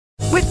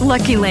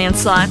Lucky Land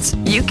Slots,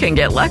 you can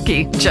get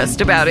lucky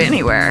just about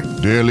anywhere.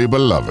 Dearly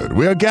beloved,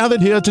 we are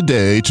gathered here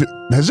today to...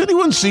 Has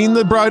anyone seen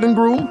the bride and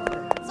groom?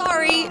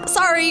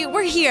 Sorry,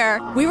 we're here.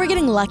 We were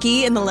getting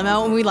lucky in the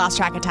limo and we lost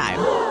track of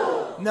time.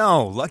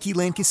 No, Lucky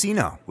Land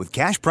Casino, with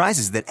cash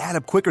prizes that add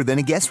up quicker than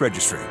a guest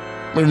registry.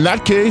 In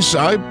that case,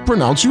 I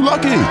pronounce you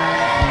lucky.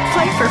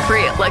 Play for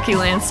free at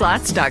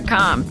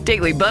LuckyLandSlots.com.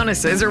 Daily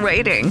bonuses are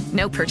waiting.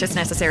 No purchase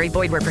necessary.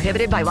 Void where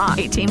prohibited by law.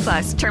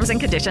 18+. Terms and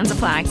conditions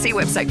apply. See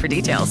website for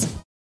details.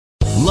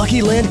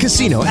 Lucky Land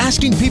Casino,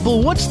 asking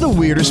people, what's the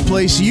weirdest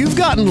place you've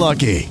gotten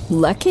lucky?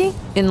 Lucky?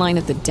 In line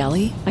at the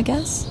deli, I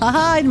guess?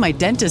 Aha, in my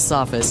dentist's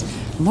office.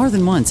 More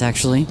than once,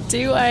 actually.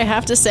 Do I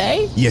have to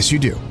say? Yes, you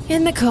do.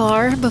 In the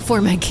car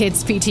before my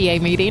kids'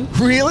 PTA meeting.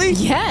 Really?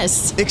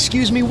 Yes.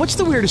 Excuse me, what's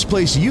the weirdest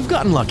place you've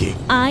gotten lucky?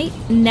 I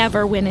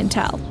never win and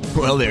tell.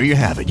 Well, there you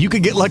have it. You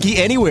can get lucky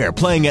anywhere,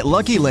 playing at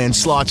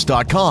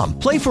LuckyLandSlots.com.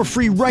 Play for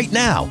free right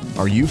now.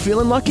 Are you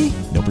feeling lucky?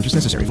 No purchase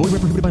necessary. Void where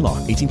prohibited by law.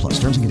 18+.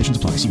 Terms and conditions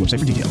apply. See website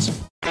for details.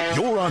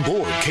 You're on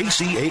board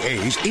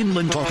KCAA's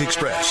Inland Talk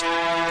Express.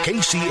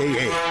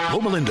 KCAA,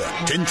 Loma Linda,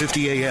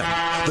 1050 a.m.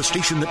 The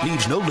station that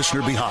leaves no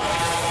listener behind.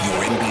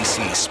 Your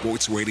NBC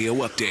Sports Radio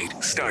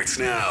update starts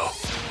now.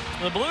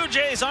 The Blue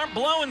Jays aren't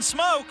blowing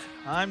smoke.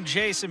 I'm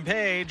Jason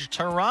Page.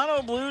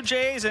 Toronto Blue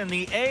Jays and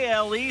the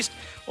AL East,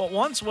 what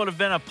once would have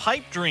been a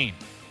pipe dream,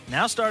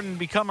 now starting to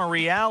become a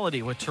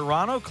reality, with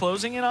Toronto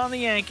closing in on the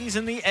Yankees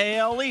in the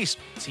AL East.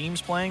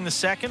 Teams playing the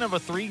second of a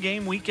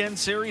 3-game weekend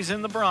series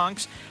in the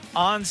Bronx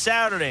on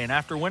Saturday. And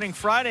after winning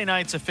Friday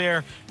night's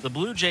affair, the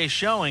Blue Jays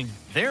showing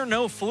they're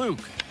no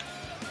fluke.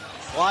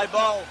 Fly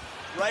ball,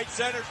 right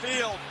center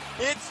field.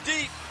 It's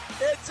deep,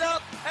 it's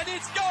up, and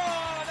it's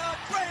gone! A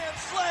grand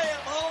slam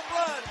home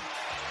run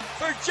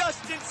for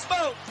Justin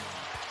Smoak.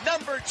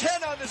 Number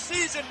 10 on the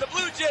season. The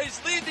Blue Jays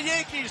lead the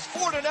Yankees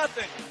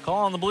 4-0.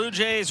 Call on the Blue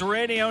Jays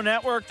radio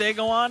network. They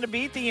go on to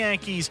beat the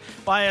Yankees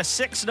by a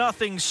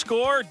 6-0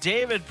 score.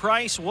 David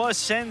Price was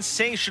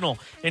sensational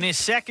in his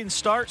second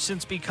start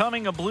since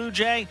becoming a Blue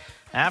Jay.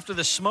 After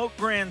the Smoak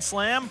grand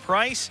slam,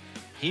 Price,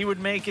 he would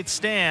make it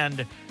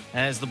stand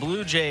as the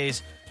Blue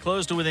Jays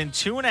closed to within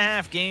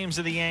 2.5 games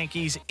of the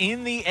Yankees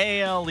in the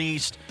AL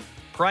East.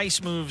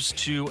 Price moves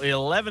to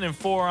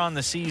 11-4 on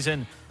the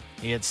season.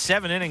 He had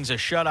 7 innings of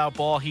shutout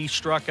ball. He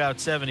struck out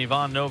 7.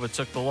 Ivan Nova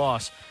took the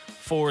loss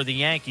for the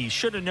Yankees.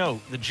 Should have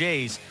noted, the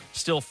Jays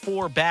still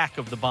 4 back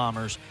of the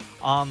Bombers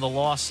on the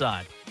loss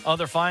side.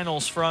 Other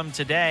finals from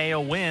today, a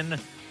win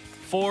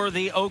for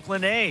the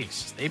Oakland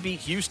A's. They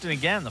beat Houston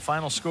again. The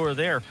final score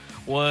there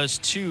was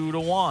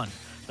 2-1.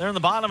 They're in the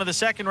bottom of the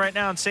second right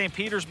now in St.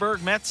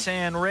 Petersburg. Mets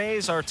and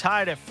Rays are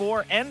tied at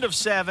 4. End of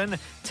 7.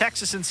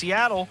 Texas and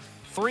Seattle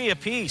 3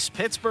 apiece.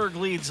 Pittsburgh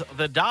leads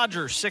the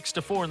Dodgers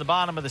 6-4 in the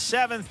bottom of the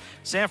 7th.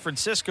 San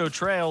Francisco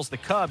trails the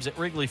Cubs at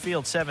Wrigley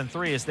Field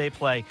 7-3 as they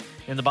play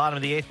in the bottom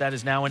of the 8th. That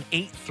is now an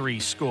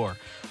 8-3 score.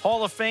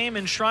 Hall of Fame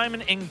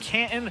enshrinement in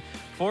Canton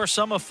for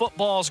some of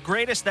football's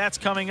greatest. That's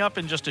coming up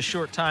in just a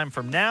short time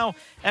from now.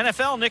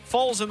 NFL, Nick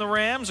Foles and the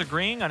Rams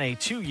agreeing on a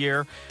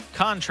 2-year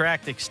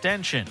contract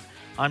extension.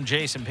 I'm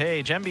Jason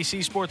Page,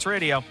 NBC Sports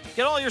Radio.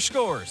 Get all your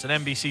scores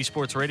at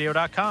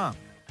NBCSportsRadio.com.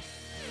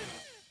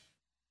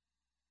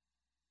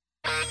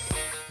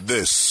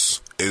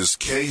 This is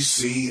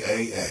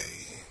KCAA.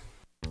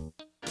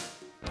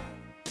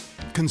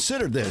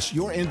 Consider this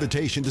your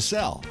invitation to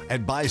sell.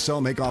 At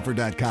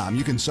buysellmakeoffer.com,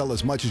 you can sell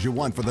as much as you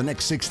want for the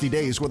next 60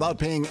 days without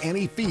paying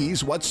any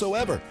fees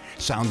whatsoever.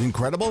 Sound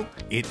incredible?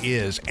 It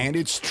is, and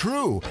it's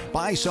true.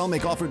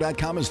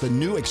 Buysellmakeoffer.com is the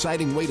new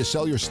exciting way to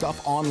sell your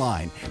stuff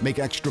online. Make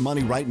extra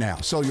money right now.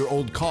 Sell your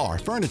old car,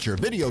 furniture,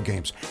 video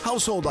games,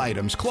 household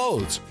items,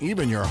 clothes,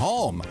 even your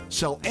home.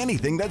 Sell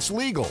anything that's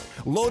legal.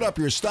 Load up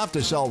your stuff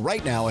to sell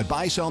right now at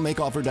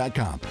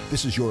buysellmakeoffer.com.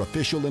 This is your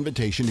official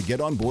invitation to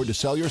get on board to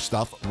sell your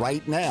stuff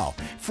right now.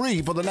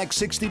 Free for the next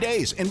 60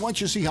 days. And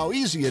once you see how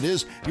easy it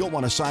is, you'll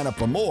want to sign up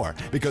for more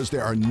because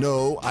there are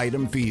no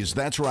item fees.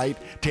 That's right.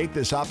 Take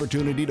this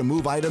opportunity to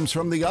move items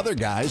from the other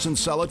guys and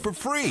sell it for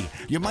free.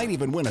 You might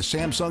even win a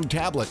Samsung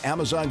tablet,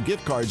 Amazon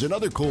gift cards, and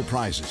other cool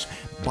prizes.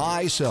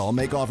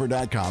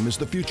 BuySellMakeOffer.com is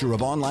the future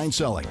of online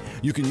selling.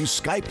 You can use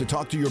Skype to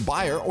talk to your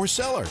buyer or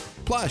seller.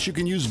 Plus, you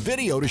can use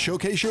video to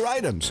showcase your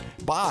items.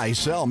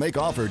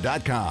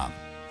 BuySellMakeOffer.com.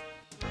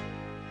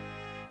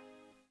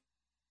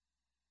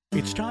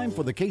 It's time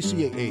for the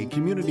KCAA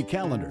Community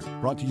Calendar,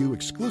 brought to you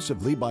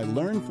exclusively by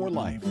Learn for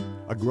Life,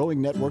 a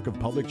growing network of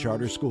public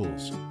charter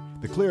schools.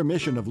 The clear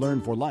mission of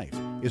Learn for Life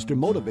is to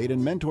motivate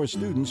and mentor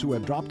students who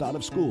have dropped out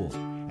of school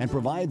and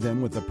provide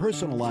them with the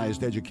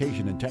personalized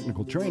education and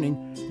technical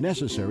training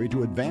necessary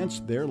to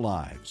advance their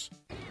lives.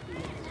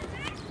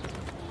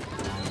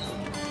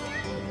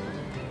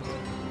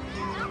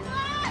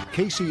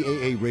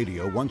 KCAA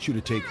Radio wants you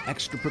to take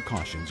extra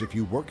precautions if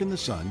you work in the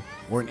sun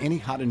or in any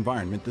hot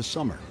environment this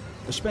summer,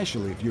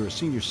 especially if you're a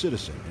senior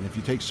citizen and if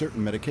you take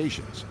certain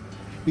medications.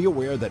 Be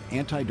aware that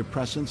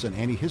antidepressants and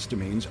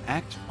antihistamines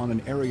act on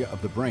an area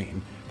of the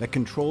brain that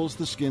controls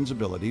the skin's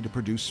ability to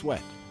produce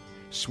sweat.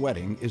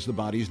 Sweating is the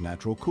body's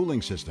natural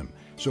cooling system,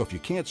 so if you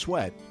can't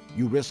sweat,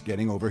 you risk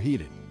getting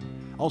overheated.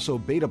 Also,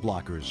 beta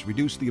blockers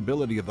reduce the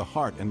ability of the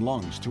heart and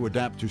lungs to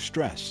adapt to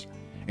stress,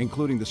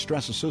 including the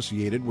stress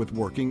associated with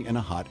working in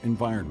a hot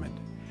environment.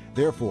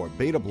 Therefore,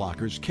 beta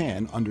blockers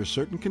can, under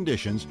certain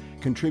conditions,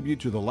 contribute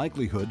to the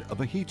likelihood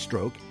of a heat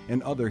stroke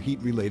and other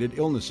heat-related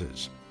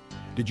illnesses.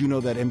 Did you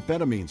know that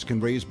amphetamines can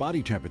raise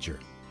body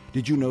temperature?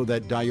 Did you know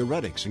that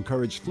diuretics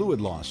encourage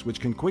fluid loss, which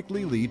can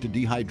quickly lead to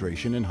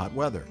dehydration in hot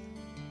weather?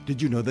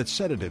 Did you know that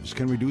sedatives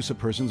can reduce a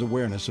person's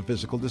awareness of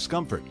physical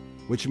discomfort,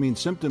 which means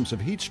symptoms of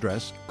heat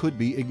stress could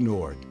be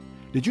ignored?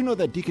 Did you know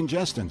that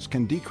decongestants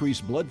can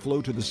decrease blood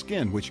flow to the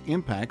skin, which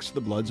impacts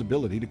the blood's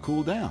ability to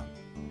cool down?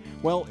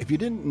 Well, if you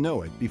didn't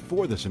know it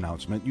before this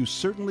announcement, you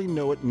certainly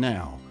know it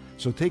now.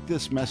 So take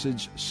this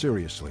message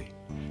seriously.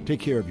 Take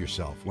care of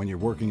yourself when you're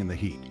working in the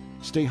heat.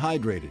 Stay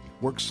hydrated,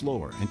 work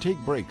slower, and take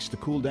breaks to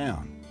cool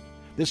down.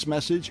 This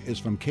message is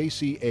from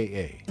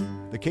KCAA.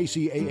 The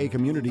KCAA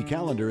Community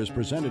Calendar is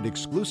presented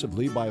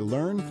exclusively by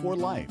Learn for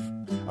Life,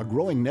 a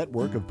growing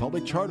network of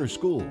public charter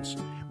schools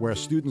where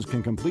students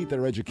can complete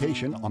their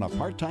education on a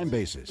part-time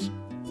basis.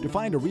 To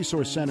find a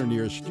resource center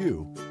nearest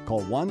you,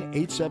 call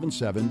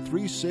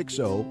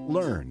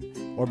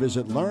 1-877-360-LEARN or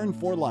visit Learn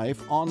for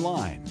Life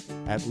online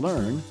at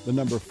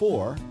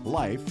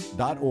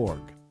learn4life.org.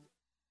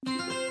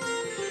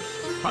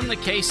 From the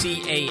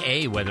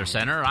KCAA Weather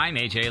Center, I'm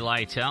AJ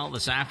Lytle.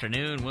 This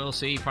afternoon, we'll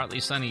see partly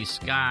sunny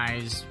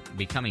skies,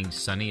 becoming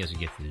sunny as we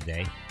get through the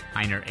day.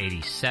 High near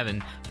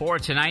 87. For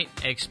tonight,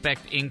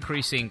 expect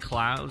increasing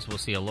clouds. We'll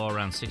see a low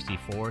around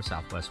 64.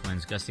 Southwest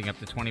winds gusting up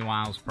to 20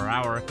 miles per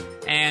hour.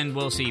 And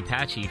we'll see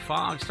patchy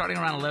fog starting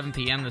around 11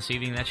 p.m. this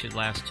evening. That should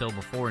last till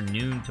before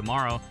noon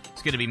tomorrow.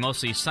 It's going to be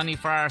mostly sunny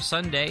for our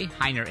Sunday.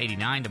 High near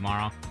 89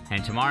 tomorrow.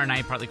 And tomorrow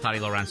night, partly cloudy,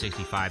 low around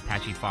 65.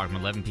 Patchy fog from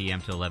 11 p.m.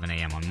 to 11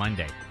 a.m. on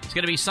Monday. It's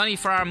going to be sunny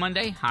for our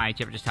Monday. High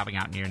temperatures topping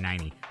out near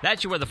 90.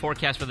 That's your weather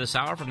forecast for this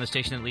hour from the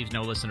station that leaves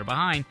no listener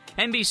behind.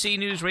 NBC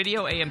News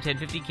Radio, AM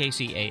 1050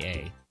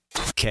 KCAA.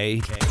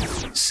 KCAA.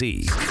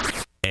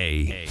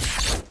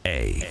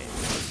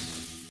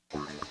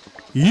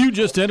 You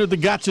just entered the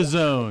Gotcha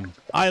Zone.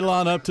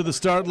 Line up to the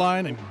start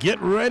line and get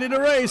ready to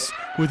race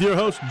with your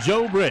host,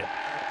 Joe Britt.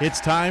 It's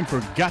time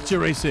for Gotcha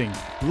Racing,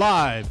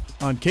 live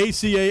on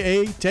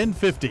KCAA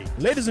 1050.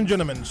 Ladies and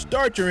gentlemen,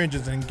 start your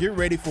engines and get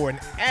ready for an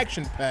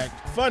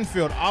action-packed,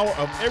 fun-filled hour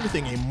of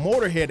everything a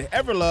motorhead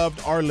ever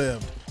loved or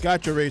lived.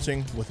 Gotcha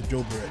Racing with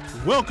Joe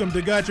Britt. Welcome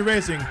to Gotcha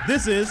Racing.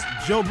 This is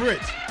Joe Britt.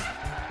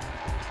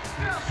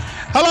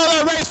 Hello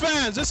there, race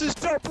fans. This is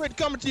Joe Britt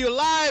coming to you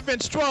live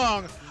and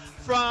strong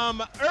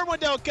from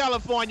Irwindale,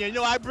 California. You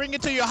know, I bring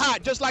it to you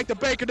hot, just like the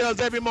baker does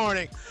every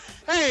morning.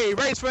 Hey,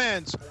 race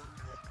fans.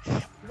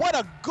 What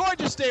a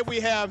gorgeous day we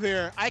have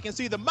here. I can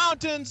see the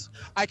mountains.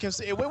 I can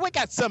see, we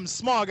got some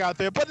smog out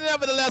there, but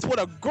nevertheless, what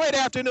a great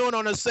afternoon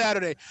on a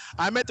Saturday.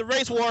 I'm at the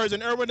Race Wars in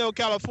Irwindale,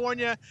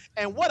 California,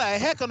 and what a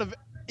heck of an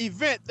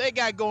event they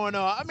got going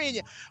on. I mean,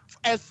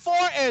 as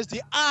far as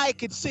the eye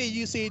could see,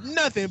 you see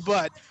nothing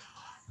but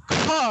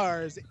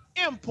cars,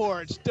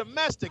 imports,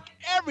 domestic,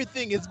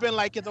 everything has been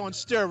like it's on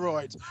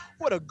steroids.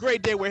 What a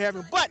great day we're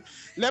having. But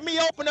let me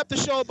open up the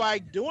show by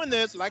doing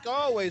this like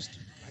always.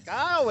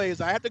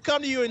 I have to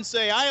come to you and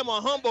say I am a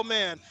humble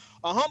man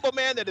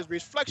that is a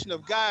reflection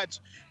of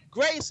God's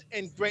grace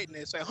and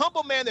greatness, a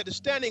humble man that is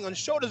standing on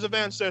shoulders of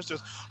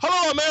ancestors.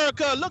 Hello,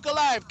 America. Look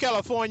alive,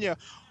 California.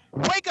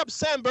 Wake up,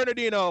 San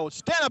Bernardino.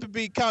 Stand up and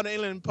be County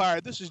Inland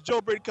Empire. This is Joe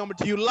Britt coming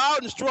to you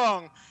loud and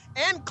strong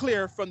and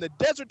clear from the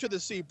desert to the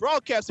sea,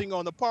 broadcasting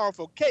on the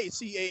powerful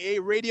KCAA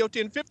Radio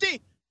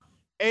 1050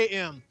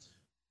 AM.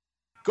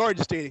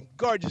 Gorgeous day.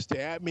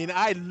 I mean,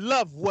 I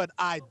love what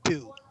I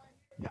do.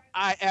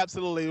 I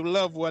absolutely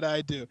love what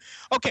I do.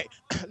 Okay,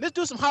 let's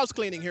do some house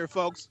cleaning here,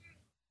 folks.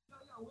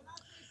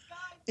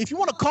 If you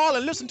want to call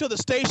and listen to the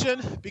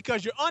station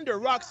because you're under a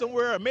rock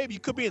somewhere or maybe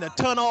you could be in a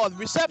tunnel or the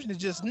reception is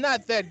just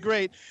not that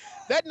great,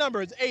 that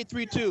number is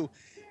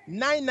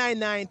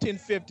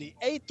 832-999-1050.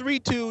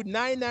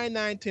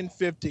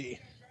 832-999-1050.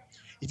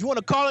 If you want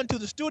to call into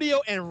the studio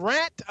and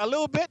rant a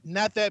little bit,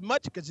 not that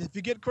much, because if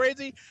you get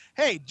crazy,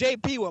 hey,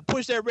 JP will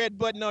push that red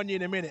button on you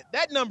in a minute.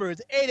 That number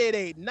is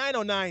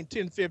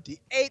 888-909-1050,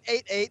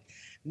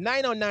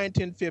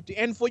 888-909-1050.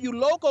 And for you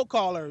local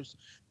callers,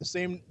 the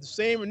same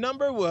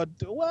number, well,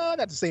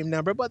 not the same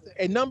number, but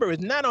a number is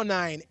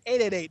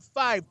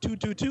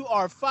 909-888-5222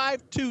 or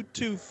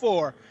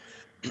 5224.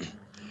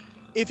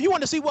 If you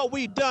want to see what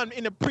we've done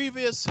in the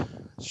previous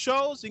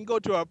shows, you can go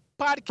to our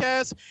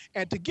podcast,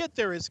 and to get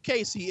there is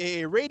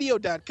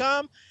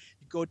kcaaradio.com.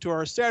 You go to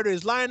our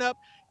Saturdays lineup,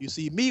 you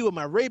see me with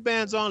my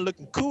Ray-Bans on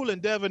looking cool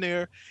and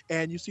debonair,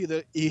 and you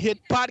hit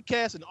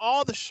podcast, and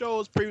all the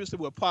shows previously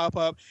will pop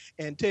up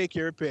and take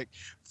your pick.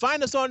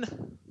 Find us on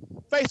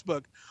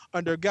Facebook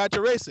under Gotcha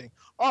Racing,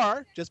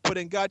 or just put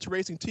in Gotcha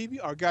Racing TV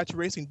or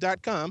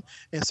GotchaRacing.com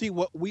and see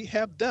what we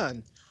have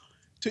done.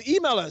 To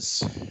email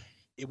us,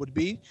 it would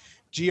be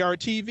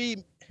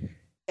grtv@media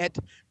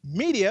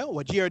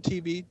or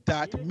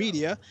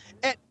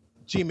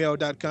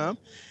grtv.media@gmail.com.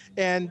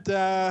 And,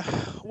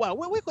 well,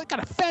 we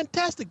got a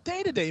fantastic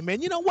day today,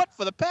 man. You know what?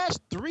 For the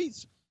past 3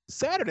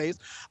 Saturdays,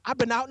 I've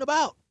been out and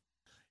about.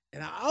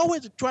 And I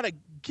always try to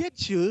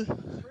get you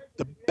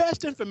the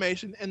best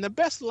information and the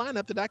best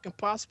lineup that I can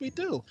possibly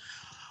do.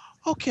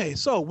 Okay,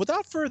 so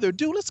without further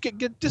ado, let's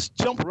just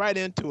jump right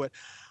into it.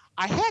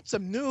 I had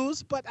some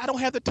news, but I don't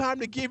have the time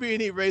to give you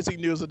any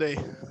racing news today,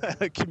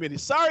 community.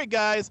 Sorry,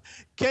 guys.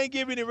 Can't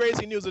give you any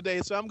racing news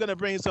today, so I'm going to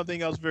bring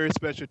something else very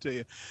special to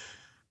you.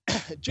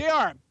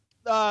 JR,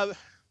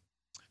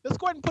 let's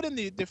go ahead and put in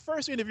the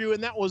first interview,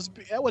 and that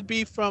would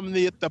be from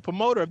the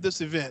promoter of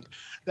this event.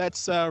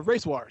 That's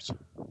Race Wars.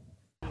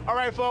 All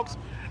right, folks,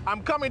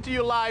 I'm coming to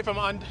you live from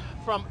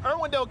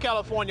Irwindale,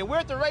 California. We're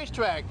at the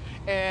racetrack,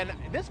 and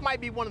this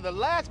might be one of the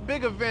last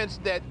big events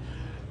that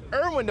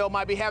Irwindale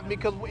might be having,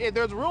 because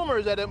there's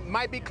rumors that it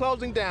might be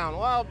closing down.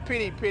 Well,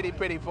 pity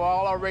for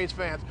all our race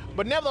fans.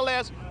 But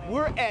nevertheless,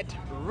 we're at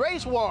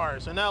Race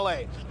Wars in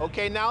LA.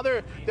 Okay, now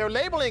they're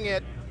labeling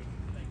it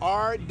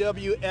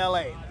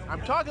RWLA.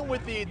 I'm talking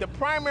with the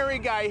primary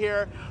guy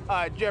here,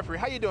 Jeffrey.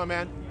 How you doing,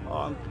 man?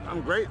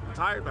 I'm great.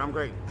 Tired, but I'm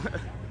great.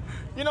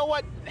 You know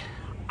what?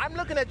 I'm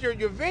looking at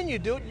your venue,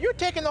 dude. You're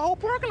taking the whole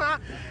parking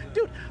lot,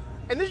 dude.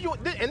 And this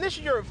is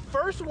your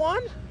first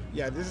one?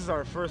 Yeah, this is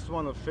our first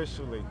one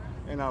officially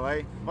in LA.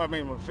 Well, I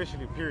mean,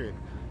 officially, period.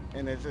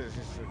 And it's a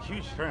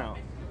huge turnout.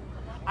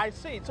 I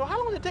see. So how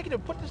long did it take you to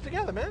put this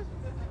together, man?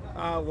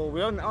 Well,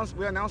 we announced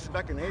it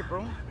back in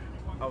April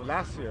of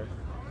last year,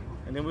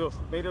 and then we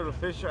made it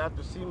official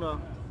after SEMA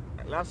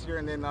last year,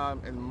 and then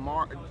in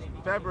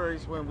February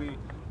is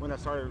when I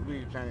started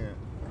really planning it.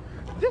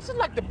 This is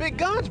like the big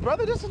guns,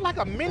 brother. This is like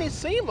a mini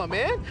SEMA,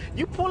 man.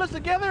 You pull this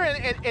together,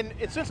 and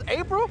since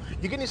April,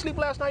 you get any sleep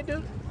last night,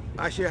 dude?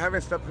 Actually, I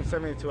haven't slept in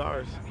 72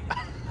 hours.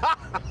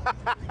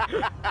 I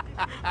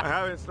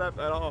haven't slept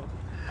at all.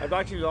 I've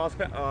actually lost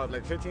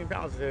like 15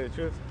 pounds, to tell you the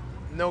truth.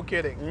 No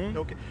kidding. Mm-hmm.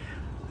 No kidding.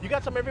 You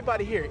got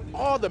everybody here.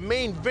 All the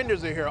main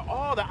vendors are here.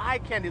 All the eye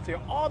candies are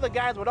here. All the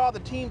guys with all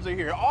the teams are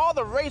here. All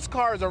the race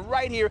cars are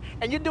right here.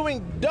 And you're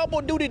doing double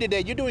duty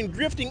today. You're doing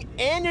drifting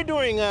and you're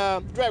doing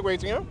drag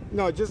racing, huh?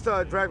 No, just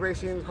drag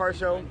racing, car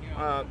show,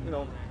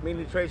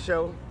 mainly trade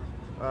show.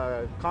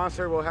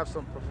 Concert, we'll have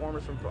some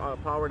performers from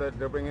Power that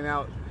they're bringing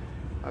out.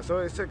 So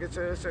it's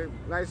a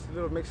nice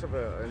little mix of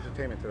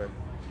entertainment today.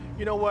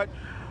 You know what?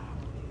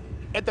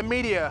 At the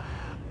media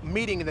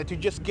meeting that you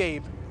just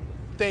gave,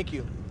 thank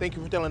you. Thank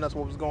you for telling us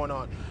what was going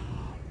on.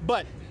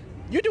 But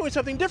you're doing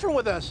something different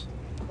with us.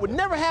 Would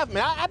never have,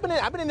 man. I've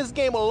been in this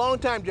game a long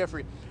time,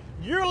 Jeffrey.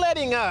 You're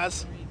letting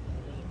us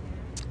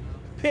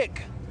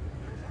pick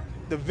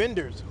the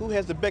vendors who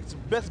has the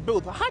best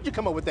booth. How'd you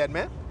come up with that,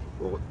 man?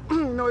 Well,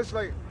 it's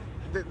like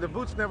the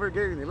booths never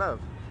get any love.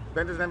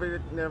 Vendors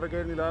never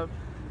get any love.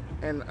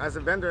 And as a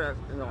vendor,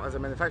 as a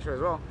manufacturer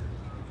as well,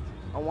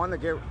 I want to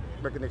get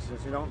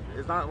recognitions.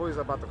 It's not always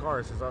about the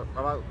cars. It's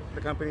about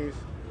the companies,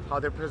 how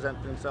they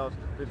present themselves.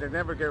 They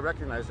never get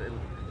recognized.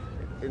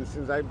 And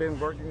since I've been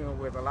working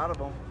with a lot of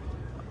them,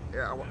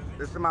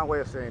 this is my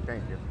way of saying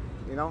thank you.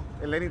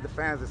 And letting the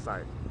fans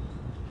decide.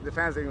 The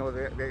fans,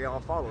 they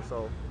all follow.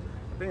 So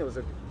I think it was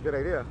a good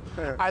idea.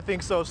 I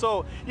think so.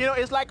 So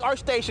it's like our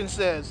station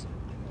says,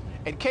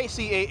 at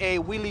KCAA,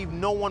 we leave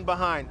no one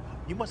behind.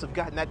 You must have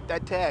gotten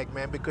that tag,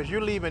 man, because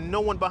you're leaving no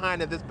one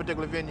behind at this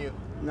particular venue.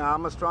 No,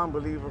 I'm a strong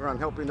believer on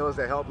helping those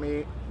that help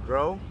me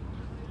grow.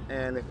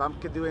 And if I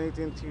could do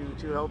anything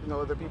to help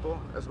other people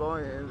as well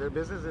in their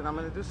business, then I'm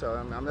going to do so.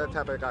 I'm that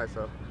type of guy,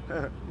 so.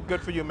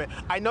 Good for you, man.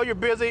 I know you're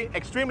busy,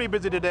 extremely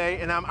busy today,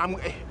 and I'm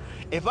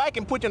if I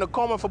can put you in a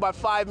coma for about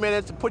 5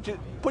 minutes and put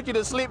you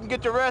to sleep and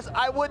get your rest,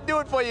 I would do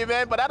it for you,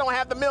 man, but I don't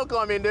have the milk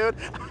on me, dude.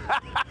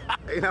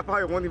 And I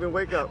probably won't even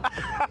wake up.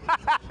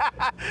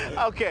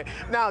 Okay,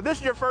 now this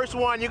is your first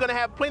one. You're going to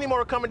have plenty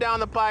more coming down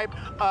the pipe.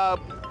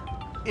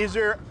 Is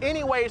there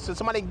any way so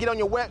somebody can get on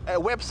your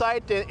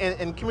website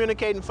and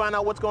communicate and find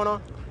out what's going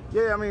on?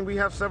 Yeah, I mean, we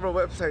have several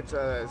websites,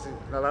 as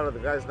a lot of the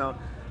guys know.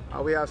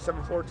 We have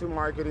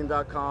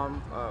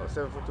 742marketing.com,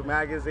 742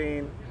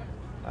 Magazine.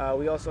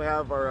 We also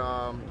have our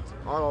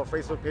all our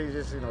Facebook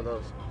pages,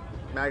 those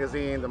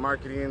magazine, the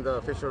marketing, the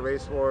official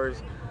Race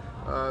Wars.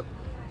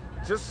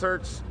 Just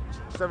search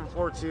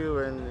 742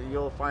 and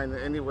you'll find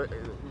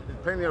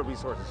plenty of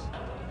resources.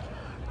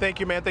 Thank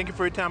you, man. Thank you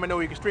for your time. I know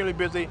you're extremely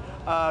busy.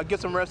 Get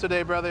some rest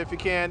today, brother, if you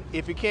can.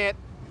 If you can't,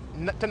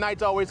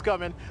 tonight's always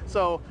coming.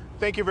 So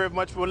thank you very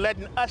much for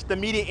letting us, the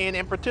media, in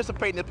and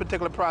participate in this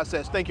particular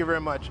process. Thank you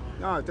very much.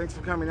 No, thanks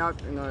for coming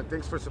out.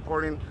 Thanks for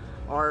supporting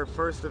our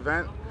first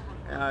event.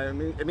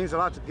 It means a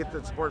lot to get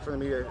the support from the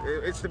media.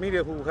 It's the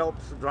media who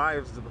helps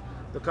drives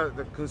the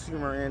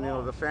consumer and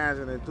the fans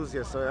and the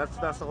enthusiasts. So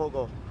that's the whole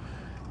goal.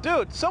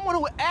 Dude, someone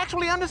who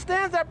actually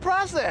understands that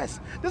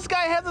process. This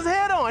guy has his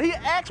head on. He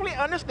actually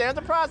understands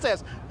the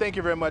process. Thank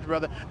you very much,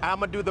 brother. I'm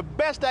gonna do the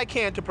best I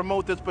can to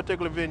promote this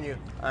particular venue.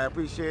 I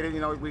appreciate it.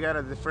 We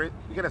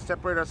gotta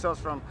separate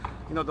ourselves from,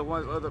 the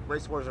other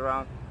race wars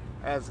around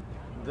as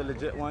the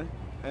legit one.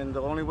 And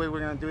the only way we're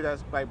gonna do that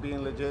is by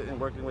being legit and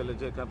working with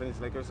legit companies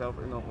like yourself,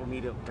 or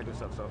media like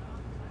yourself. So.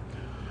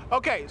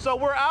 Okay, so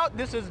we're out.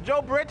 This is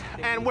Joe Britt,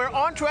 and we're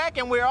on track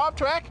and we're off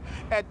track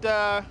at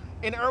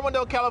in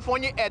Irwindale,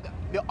 California at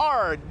the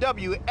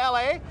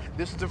RWLA.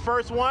 This is the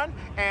first one,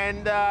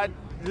 and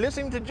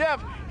listening to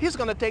Jeff, he's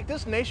going to take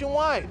this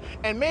nationwide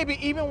and maybe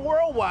even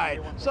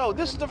worldwide. So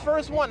this is the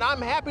first one.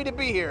 I'm happy to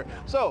be here.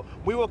 So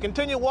we will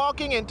continue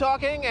walking and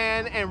talking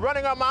and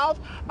running our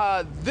mouth.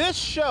 This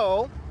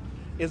show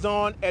is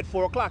on at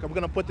 4 o'clock. I'm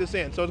going to put this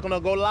in. So it's going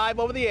to go live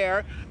over the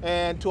air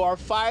and to our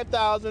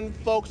 5,000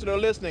 folks that are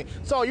listening.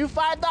 So you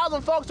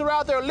 5,000 folks that are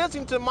out there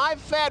listening to my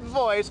fat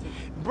voice,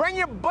 bring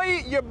your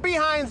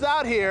behinds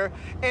out here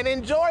and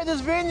enjoy this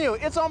venue.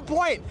 It's on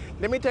point.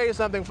 Let me tell you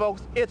something,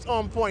 folks. It's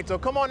on point. So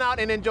come on out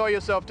and enjoy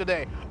yourself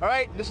today. All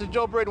right? This is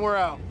Joe Britt, and we're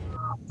out.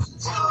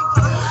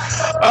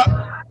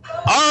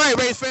 All right,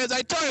 race fans,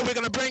 I told you we're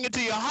going to bring it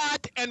to you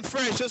hot and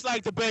fresh, just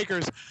like the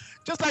Bakers.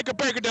 Just like a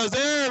baker does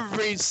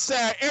every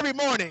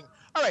morning.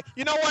 All right,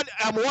 you know what?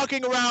 I'm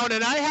walking around,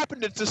 and I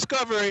happen to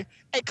discover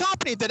a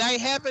company that I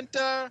haven't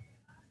heard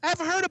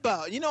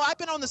about. You know, I've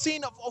been on the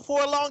scene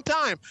for a long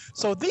time.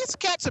 So these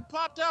cats have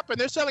popped up, and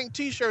they're selling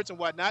T-shirts and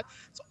whatnot.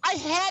 So I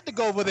had to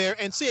go over there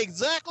and see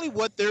exactly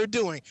what they're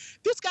doing.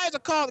 These guys are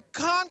called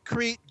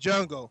Concrete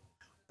Jungle.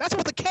 That's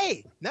with a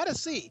K, not a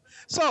C.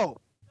 So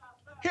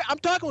here I'm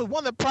talking with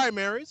one of the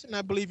primaries, and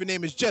I believe your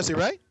name is Jesse,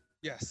 right?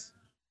 Yes.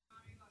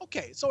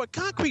 Okay, so at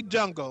Concrete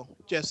Jungle,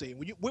 Jesse,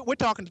 we're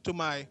talking to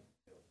my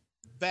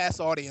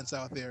vast audience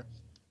out there.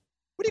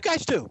 What do you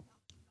guys do?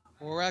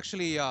 Well, we're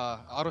actually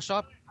auto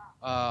shop.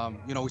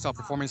 You know, we sell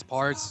performance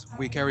parts.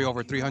 We carry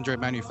over 300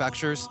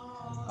 manufacturers.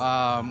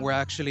 We're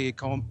actually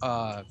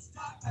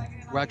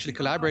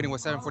collaborating with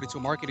 742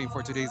 Marketing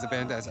for today's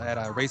event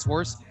at Race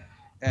Wars.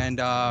 And,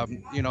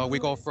 you know, we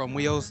go from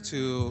wheels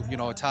to, you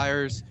know,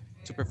 tires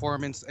to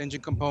performance engine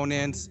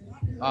components.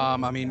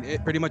 I mean,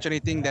 pretty much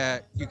anything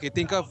that you could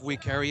think of, we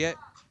carry it.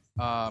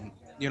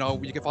 You know,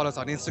 you can follow us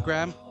on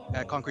Instagram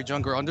at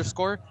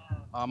concretejungle_.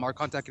 Our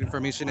contact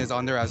information is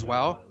on there as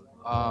well.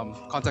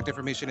 Contact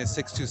information is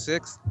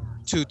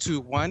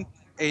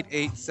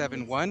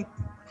 626-221-8871.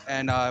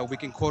 And we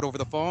can quote over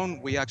the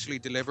phone. We actually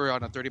deliver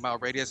on a 30-mile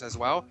radius as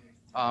well.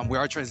 We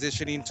are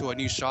transitioning to a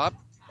new shop,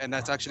 and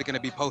that's actually going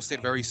to be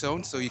posted very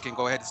soon. So you can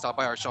go ahead and stop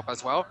by our shop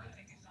as well.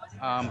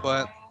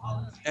 But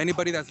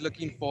anybody that's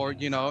looking for,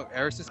 you know,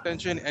 air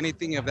suspension,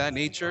 anything of that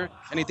nature,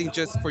 anything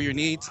just for your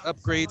needs,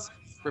 upgrades,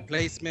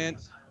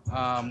 replacement,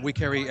 we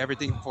carry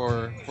everything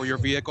for your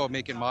vehicle,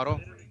 make and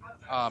model.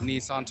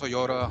 Nissan,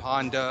 Toyota,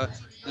 Honda,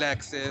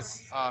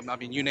 Lexus, I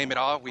mean, you name it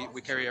all,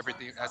 we carry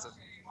everything as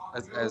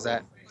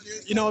that.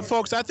 You know,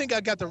 folks, I think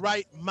I got the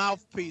right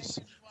mouthpiece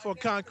for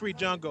Concrete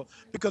Jungle,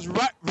 because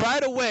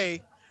right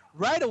away,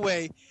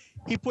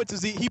 he puts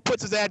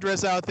his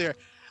address out there.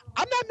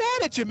 I'm not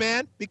mad at you,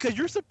 man, because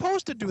you're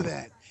supposed to do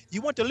that.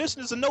 You want the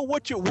listeners to know where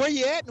you're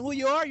at and who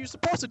you are. You're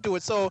supposed to do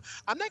it. So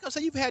I'm not gonna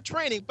say you've had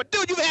training, but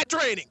dude, you've had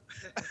training.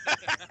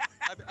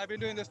 I've been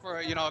doing this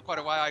for, you know, quite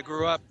a while. I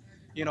grew up,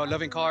 you know,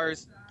 loving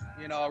cars.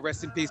 You know,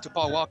 rest in peace to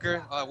Paul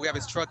Walker. We have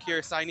his truck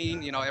here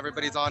signing. You know,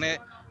 everybody's on it.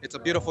 It's a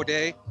beautiful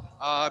day.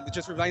 It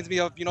just reminds me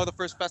of, you know, the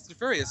first Fast and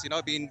Furious. You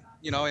know, being,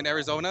 you know, in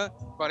Arizona,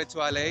 brought it to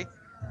LA,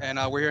 and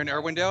we're here in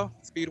Irwindale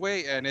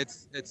Speedway, and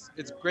it's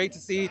great to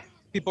see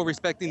people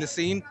respecting the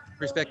scene,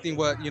 respecting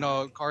what, you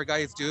know, car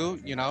guys do,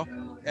 you know,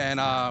 and,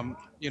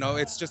 you know,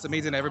 it's just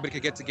amazing that everybody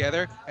could get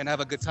together and have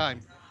a good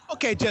time.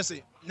 Okay,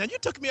 Jesse, now you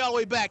took me all the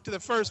way back to the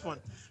first one,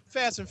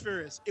 Fast and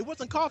Furious. It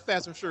wasn't called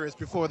Fast and Furious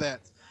before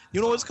that.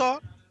 You know what it's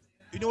called?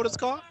 You know what it's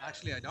called?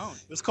 Actually, I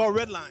don't. It's called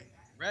Redline.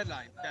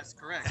 Redline, that's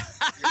correct.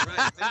 You're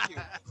right, thank you.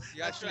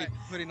 You actually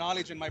put a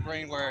knowledge in my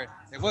brain where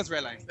it was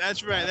Redline.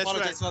 That's right, that's right. I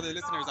apologize to all the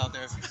listeners out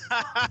there.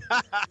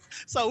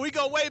 So we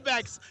go way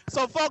back.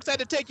 So folks, I had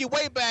to take you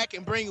way back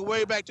and bring you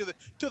way back to the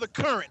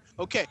current.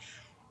 Okay,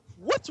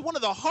 what's one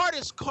of the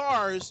hardest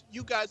cars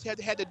you guys had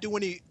to do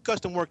any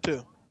custom work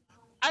to?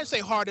 I'd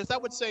say hardest, I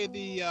would say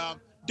the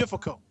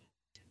difficult.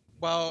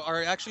 Well,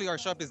 our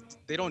shop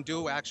they don't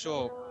do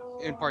actual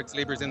in-parts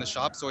labors in the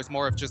shop, so it's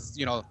more of just,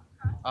 you know,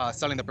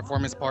 selling the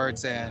performance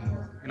parts and,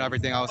 you know,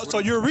 everything else. Oh, so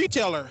you're a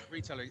retailer?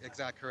 Retailer,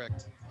 exact,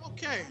 correct.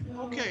 Okay.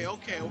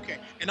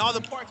 And all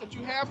the parts that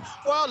you have,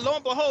 well, lo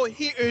and behold,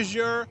 here is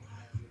your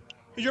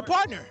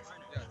partner.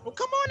 Yeah. Well,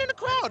 come on in the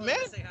crowd, man. I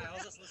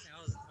was just listening.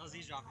 I was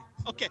eavesdropping.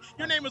 Okay,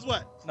 your name is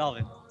what?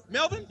 Melvin.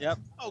 Melvin? Yep.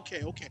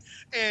 Okay.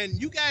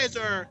 And you guys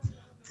are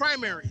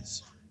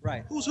primaries.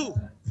 Right. Who's who?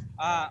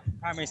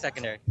 Primary,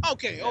 secondary.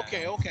 Okay. Well,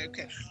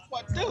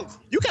 dude,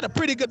 you got a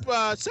pretty good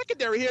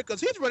secondary here,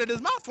 because he's running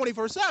his mouth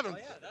 24/7. Oh,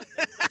 yeah,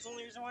 that's the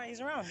only reason why he's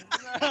around.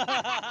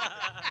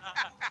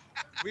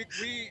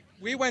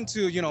 we went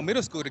to, you know,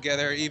 middle school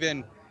together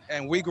even,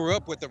 and we grew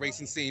up with the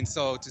racing scene.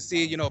 So to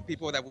see, you know,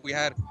 people that we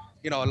had,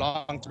 you know, a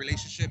long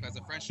relationship as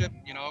a friendship,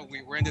 you know,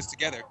 we're in this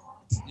together.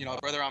 It's, you know,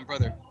 brother on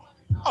brother.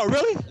 Oh,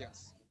 really?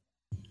 Yes.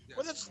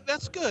 Well,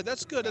 that's good.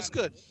 That's good.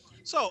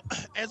 So,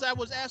 as I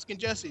was asking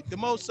Jesse, the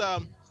most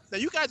now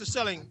you guys are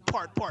selling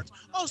parts.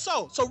 Oh,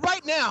 so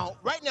right now,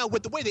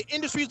 with the way the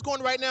industry is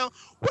going right now,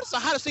 what is the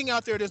hottest thing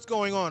out there that's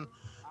going on?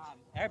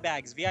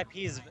 Airbags,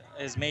 VIP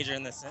is major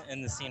in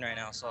the scene right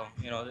now. So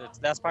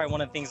that's probably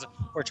one of the things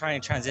we're trying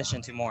to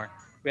transition to more.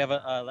 We have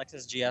a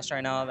Lexus GS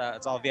right now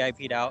that's all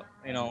VIP'd out,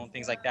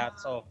 things like that.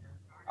 So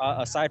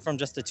aside from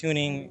just the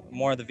tuning,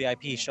 more of the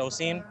VIP show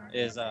scene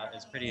is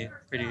pretty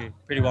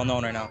well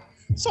known right now.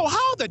 So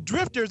how are the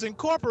drifters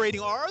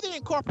incorporating, or are they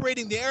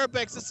incorporating the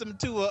airbag system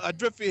to a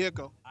drift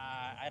vehicle?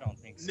 I don't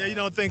think so. No, you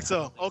don't think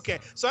so? Okay,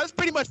 so that's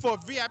pretty much for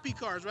VIP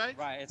cars, right?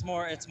 Right. It's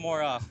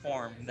more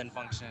form than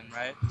function,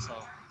 right? So.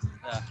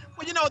 Yeah.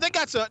 Well,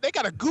 they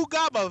got a goo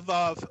gob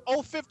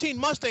of 015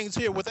 Mustangs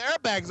here with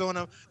airbags on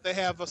them. They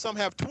have some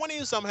have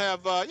 20s, some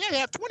have they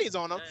have 20s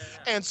on them,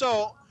 and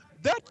so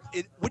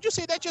would you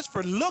say that's just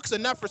for looks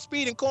and not for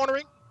speed and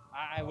cornering?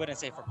 I wouldn't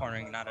say for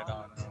cornering, not at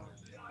all. No.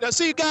 Now,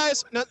 see,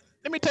 guys, let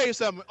me tell you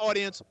something,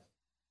 audience.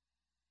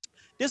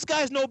 This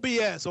guy's no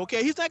BS,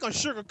 okay? He's not going to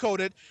sugarcoat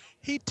it.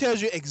 He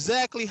tells you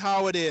exactly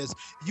how it is.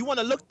 You want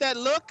to look that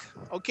look,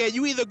 okay?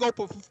 You either go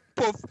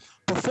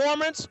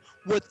performance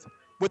with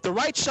the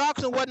right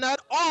shocks and whatnot,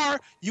 or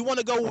you want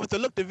to go with the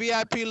look, the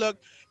VIP look.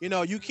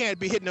 You can't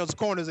be hitting those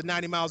corners at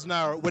 90 miles an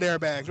hour with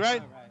airbags,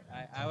 right?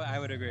 Right. I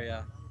would agree,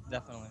 yeah.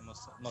 Definitely,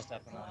 most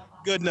definitely.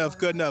 Good enough.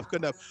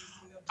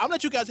 I'll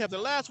let you guys have the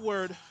last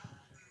word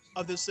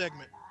of this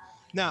segment.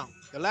 Now,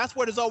 the last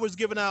word is always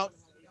given out.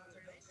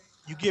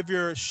 You give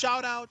your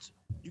shout outs.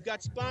 You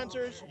got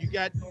sponsors. You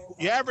got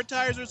your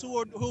advertisers who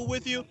are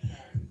with you.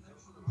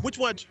 Which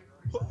one?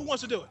 Who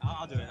wants to do it?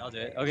 I'll do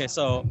it. Okay,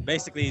 so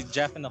basically,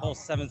 Jeff and the whole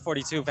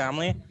 742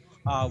 family,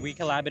 we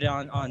collaborated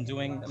on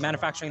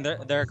manufacturing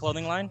their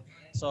clothing line.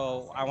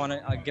 So I want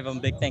to give them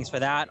big thanks for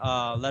that.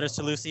 Letters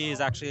to Lucy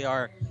is actually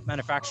our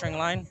manufacturing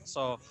line.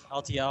 So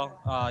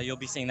LTL, you'll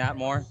be seeing that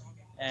more.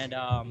 And,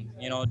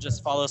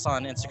 just follow us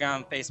on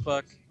Instagram,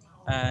 Facebook,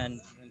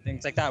 and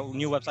things like that.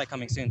 New website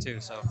coming soon, too.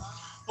 So.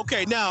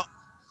 Okay, now,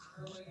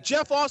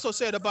 Jeff also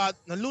said about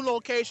the new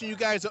location you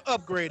guys are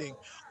upgrading.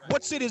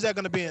 What city is that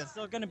going to be in?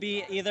 Still going to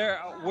be either,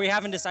 we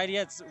haven't decided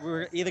yet.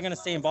 We're either going to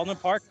stay in Baldwin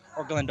Park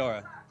or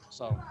Glendora.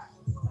 So.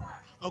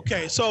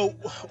 Okay, so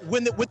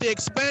with the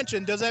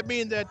expansion, does that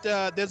mean that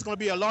there's going to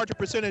be a larger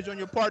percentage on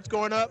your parts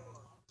going up?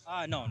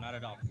 No, not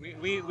at all.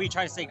 We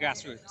try to stay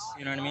grassroots.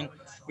 You know what I mean?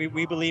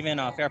 We believe in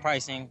fair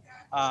pricing.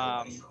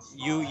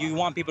 You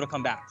want people to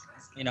come back.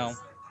 We don't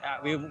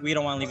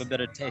want to leave a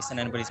bitter taste in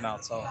anybody's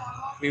mouth. So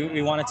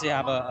we wanted to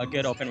have a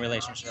good open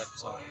relationship.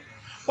 So.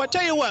 Well, I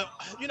tell you what,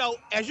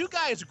 as you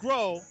guys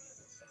grow,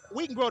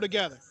 we can grow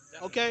together.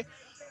 Okay,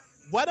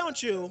 why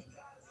don't you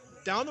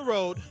down the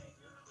road?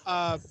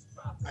 I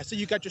see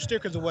you got your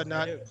stickers and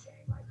whatnot.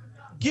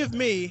 Give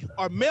me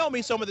or mail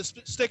me some of the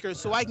stickers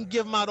so I can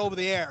give them out over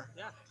the air.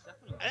 Yeah,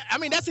 definitely. I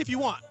mean, that's if you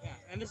want. Yeah,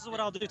 and this is what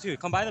I'll do too.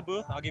 Come by the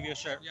booth. I'll give you a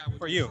shirt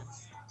for you.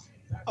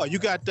 Oh, you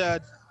got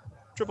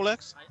Triple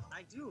X?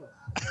 I do.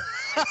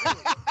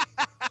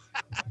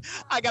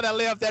 I gotta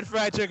lay off that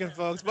fried chicken,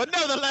 folks. But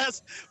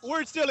nevertheless,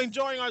 we're still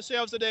enjoying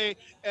ourselves today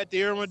at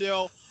the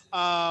Irwindale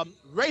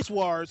Race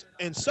Wars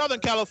in Southern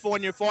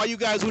California. For all you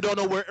guys who don't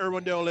know where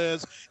Irwindale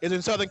is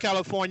in Southern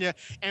California.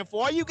 And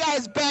for all you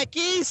guys back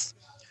east,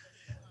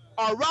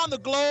 around the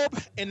globe,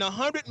 in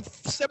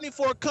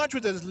 174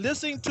 countries that's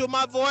listening to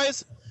my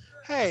voice,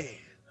 hey,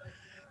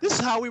 this is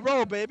how we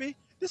roll, baby.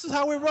 This is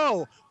how we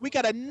roll. We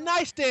got a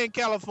nice day in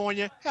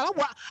California. Hell,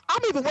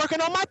 I'm even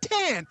working on my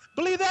tan.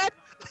 Believe that?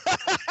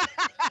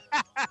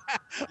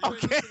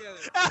 Okay.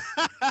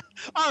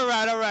 All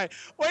right.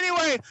 Well,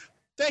 anyway,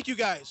 thank you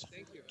guys.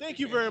 Thank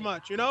you very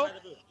much.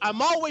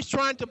 I'm always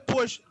trying to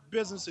push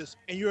businesses,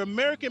 and you're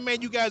American,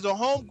 man. You guys are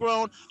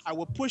homegrown. I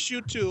will push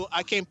you too.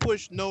 I can't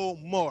push no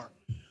more.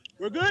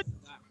 We're good?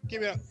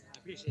 Give it up.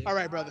 All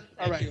right, brother.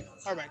 All right.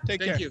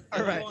 Take care. Thank you.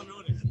 All right.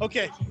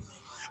 Okay.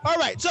 All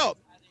right. So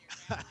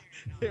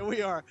here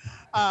we are.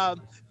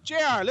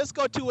 JR, let's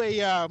go to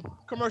a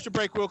commercial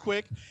break real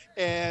quick,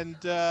 and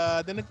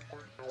then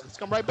let's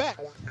come right back.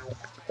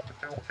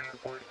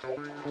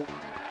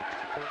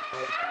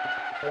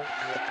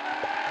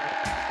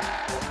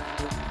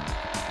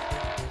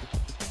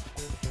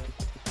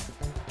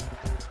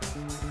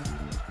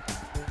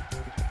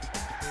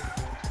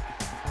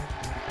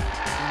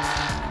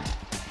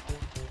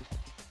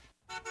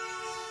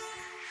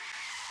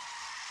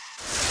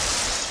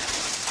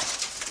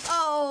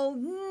 Oh,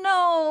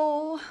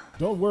 no.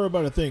 Don't worry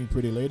about a thing,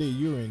 pretty lady.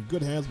 You're in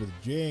good hands with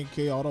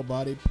J&K Auto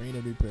Body Paint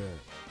and Repair.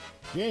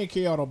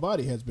 J&K Auto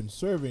Body has been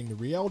serving the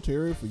Rialto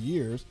area for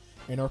years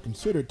and are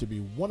considered to be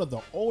one of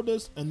the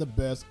oldest and the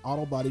best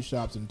auto body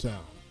shops in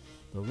town.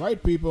 The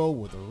right people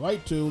with the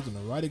right tools and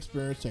the right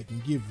experience that can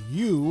give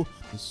you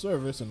the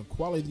service and the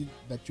quality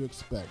that you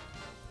expect.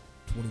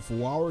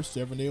 24 hours,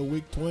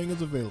 7-day-a-week towing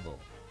is available.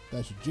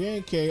 That's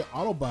J&K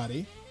Auto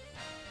Body,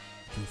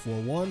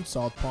 241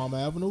 South Palm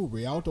Avenue,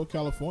 Rialto,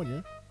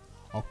 California,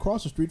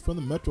 across the street from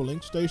the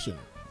Metrolink station.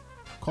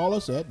 Call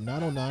us at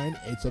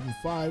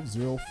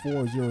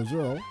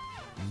 909-875-0400,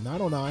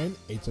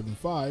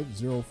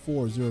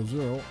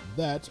 909-875-0400.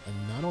 That's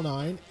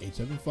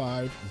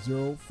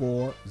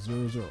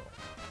 909-875-0400.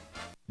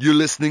 You're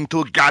listening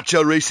to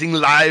Gotcha Racing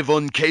live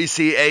on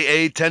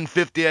KCAA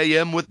 1050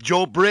 AM with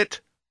Joe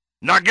Britt.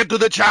 Now get to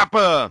the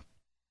chopper.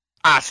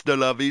 Hasta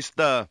la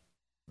vista,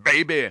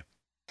 baby.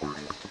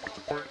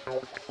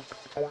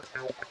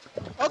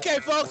 Okay,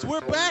 folks,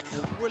 we're back.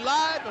 We're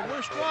live and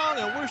we're strong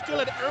and we're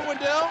still at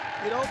Irwindale,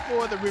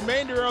 for the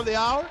remainder of the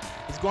hour.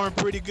 It's going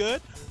pretty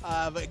good.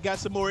 I've got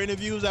some more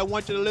interviews I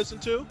want you to listen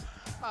to.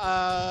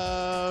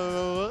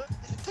 Tell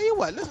you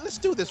what, let's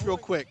do this real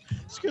quick.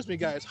 Excuse me,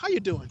 guys. How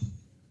you doing?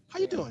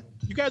 You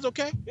guys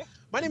okay? Yeah.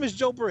 My name is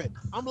Joe Britt.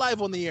 I'm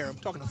live on the air. I'm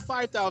talking to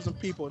 5,000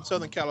 people in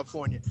Southern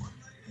California.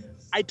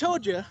 I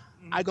told you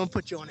I'm going to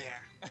put you on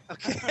air.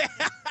 Okay?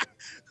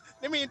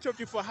 Let me interrupt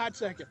you for a hot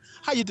second.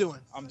 How you doing?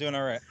 I'm doing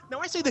all right. Now,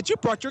 I say that you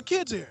brought your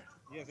kids here.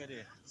 Yes, I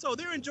did. So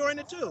they're enjoying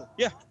it too?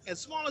 Yeah. As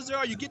small as they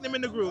are, you're getting them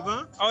in the groove,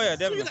 huh? Oh, yeah,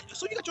 definitely.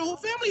 So you got your whole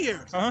family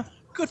here. Uh-huh.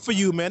 Good for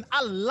you, man.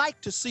 I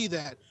like to see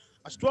that.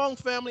 A strong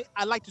family,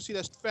 I like to see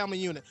that family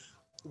unit.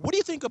 What do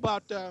you think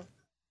about the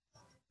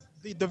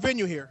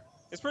venue here?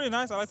 It's pretty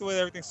nice. I like the way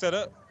everything's set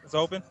up. It's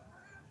open.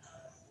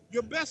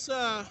 Your best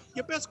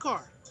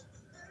car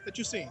that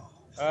you've seen?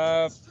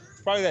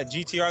 Probably that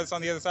GTR that's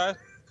on the other side.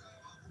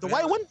 The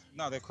white one?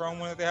 No, the chrome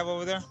one that they have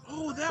over there.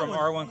 Oh, that from one.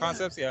 From R1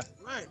 Concepts, yeah.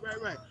 Right.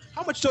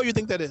 How much dough you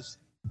think that is?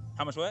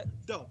 How much what?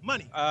 Dough,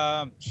 money.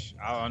 I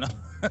don't know.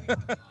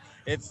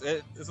 It's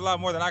a lot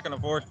more than I can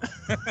afford.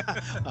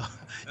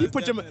 You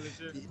put your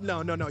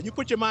no. You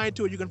put your mind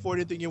to it. You can afford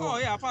anything you want. Oh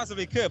yeah, I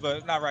possibly could,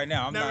 but not right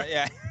now. I'm not.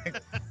 Yeah,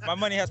 my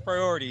money has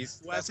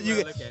priorities. Well, so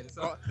you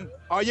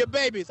are your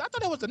babies? I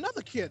thought that was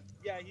another kid.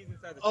 Yeah, he's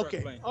inside the truck.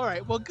 Okay, all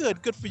right. Well,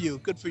 good for you.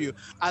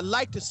 I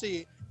like to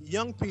see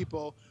young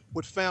people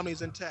with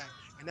families intact,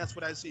 and that's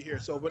what I see here.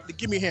 So, but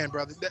give me a hand,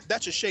 brother.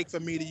 That's a shake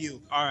from me to you.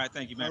 All right,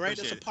 thank you, man. All right,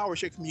 that's a power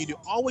shake from you. You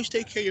always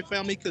take care of your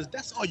family because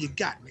that's all you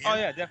got, man. Oh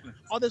yeah, definitely.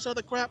 All this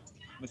other crap.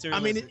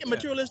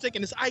 Materialistic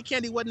and it's eye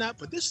candy, whatnot,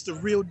 but this is the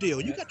real deal.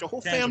 You got your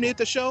whole family at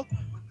the show.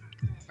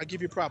 I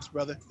give you props,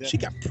 brother. Definitely. She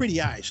got pretty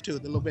eyes too,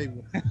 the little baby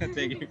one.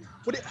 Thank you.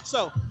 What do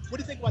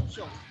you think about the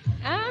show?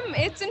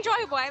 It's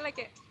enjoyable. I like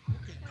it.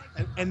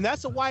 And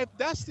that's a wife.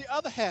 That's the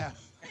other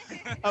half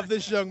of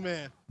this young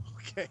man.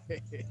 Okay.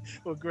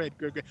 Well, great.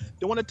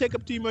 Don't want to take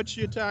up too much of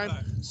your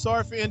time.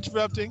 Sorry for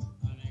interrupting.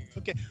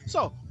 Okay.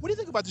 So, what do you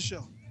think about the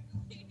show?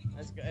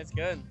 It's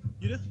good.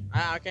 You do?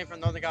 I came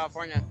from Northern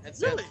California.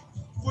 It's really? Good.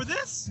 For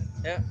this?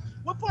 Yeah.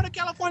 What part of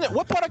California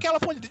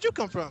did you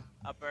come from?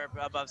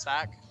 Above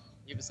Sac,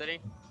 Yuba City.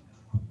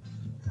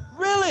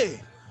 Really?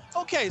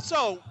 Okay,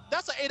 so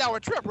that's an 8-hour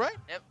trip, right?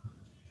 Yep.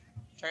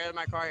 Trailered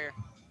my car here.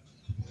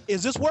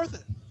 Is this worth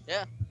it?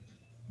 Yeah.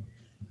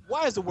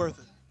 Why is it worth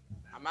it?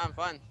 I'm having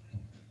fun.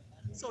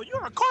 So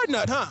you're a car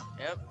nut, huh?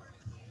 Yep.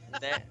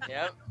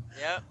 Yep.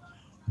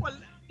 Well,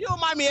 you don't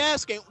mind me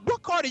asking,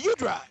 what car do you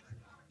drive?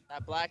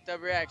 That black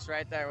WX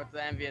right there with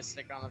the Envious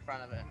sticker on the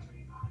front of it.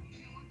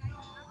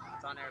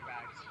 It's on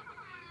airbags.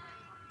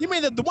 You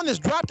mean the one that's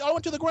dropped all the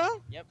way to the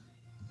ground? Yep.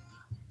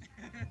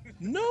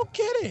 No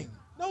kidding.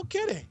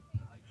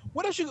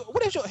 What else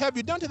have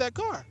you done to that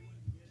car?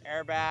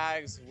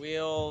 Airbags,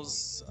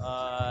 wheels,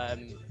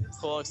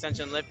 full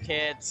extension lip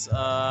kits,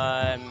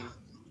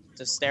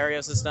 the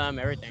stereo system,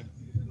 everything.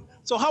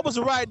 So how was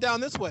the ride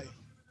down this way?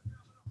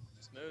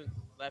 Smooth.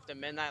 Left at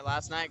midnight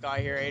last night,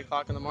 got here 8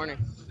 o'clock in the morning.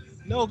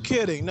 No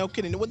kidding.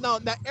 Well, now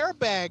that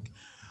airbag,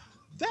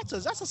 that's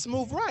a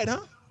smooth ride,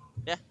 huh?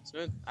 Yeah,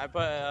 smooth. I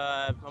put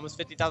almost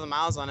 50,000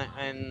 miles on it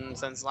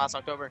since last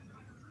October.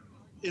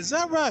 Is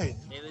that right?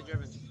 Daily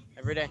driven,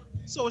 every day.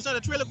 So is that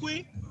a Trailer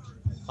Queen?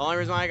 The only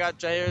reason why I got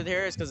trailered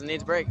here is because it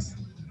needs brakes.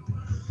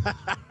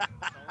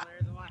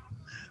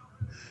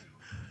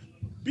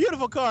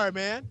 Beautiful car,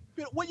 man.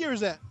 What year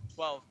is that?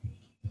 12.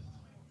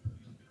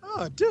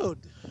 Oh, dude.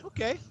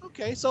 Okay.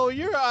 So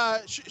you're,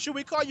 should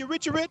we call you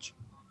Richie Rich?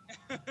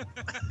 I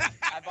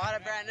bought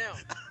it brand new.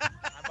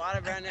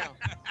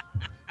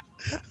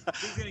 He's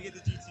going to get the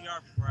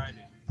GTR before I do.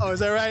 Oh, is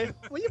that right?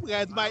 Well, you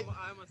guys might.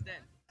 I almost did.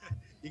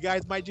 You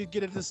guys might just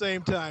get it at the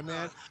same time,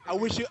 man. I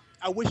wish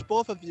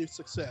both of you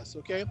success,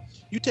 okay?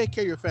 You take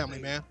care of your family,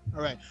 man.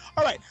 All right.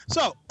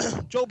 So,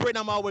 Joe Britt,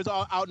 I'm always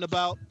out and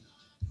about.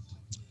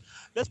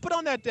 Let's put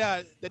on that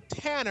the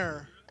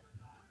Tanner,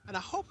 and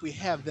I hope we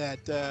have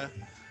that.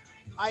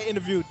 I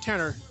interviewed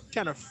Tanner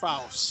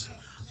Faust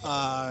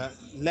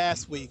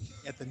last week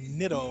at the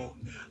Nitto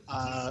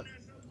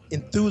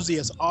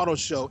Enthusiast Auto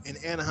Show in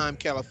Anaheim,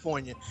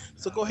 California.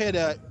 So go ahead,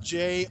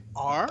 JP,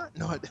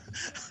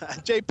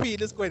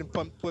 let's go ahead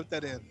and put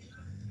that in.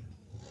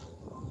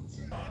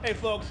 Hey,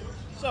 folks.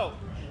 So,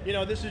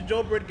 this is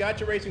Joe Britt,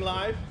 Gotcha Racing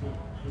Live,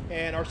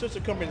 and our sister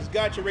company is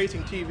Gotcha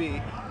Racing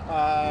TV.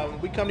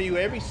 We come to you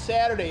every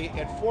Saturday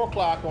at 4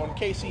 o'clock on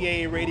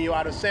KCAA Radio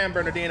out of San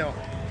Bernardino.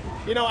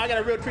 I got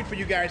a real treat for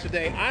you guys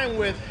today. I'm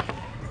with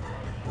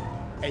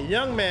a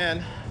young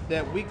man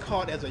that we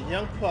caught as a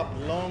young pup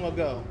long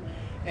ago.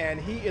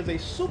 And he is a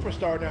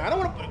superstar now. I don't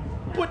want to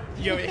put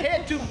your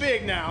head too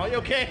big now,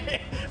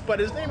 okay? But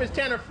his name is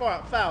Tanner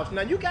Faust.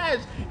 Now, you guys,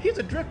 he's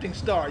a drifting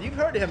star. You've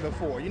heard of him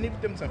before. You need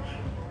to do some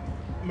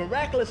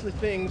miraculous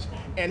things.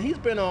 And he's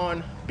been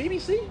on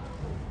BBC?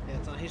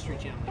 That's on History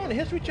Channel. On the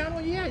History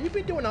Channel, yeah. You've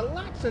been doing a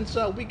lot since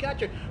we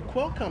got your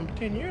Qualcomm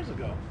 10 years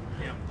ago.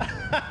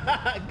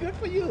 Yeah. Good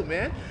for you,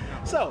 man.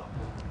 So,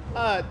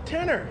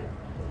 Tanner,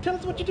 tell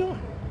us what you're doing.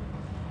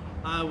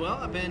 Well,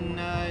 I've been,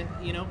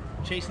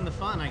 chasing the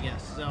fun, I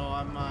guess. So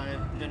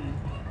I've been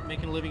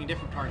making a living in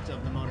different parts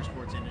of the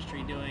motorsports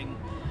industry, doing,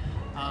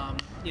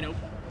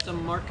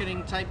 some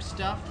marketing type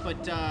stuff,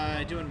 but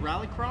doing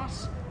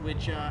rallycross,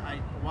 which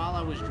while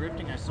I was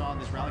drifting, I saw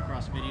this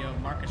rallycross video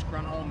of Marcus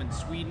Grönholm in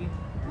Sweden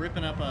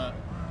ripping up a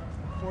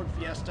Ford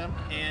Fiesta,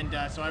 and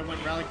so I went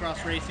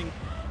rallycross racing,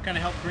 kind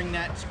of helped bring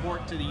that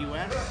sport to the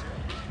U.S.,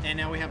 and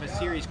now we have a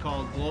series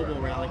called Global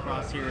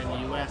Rallycross here in the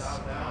U.S.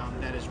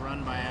 That is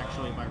run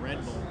by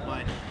Red Bull.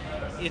 But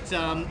it's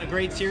a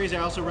great series. I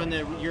also run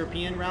the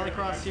European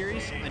Rallycross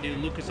series. I do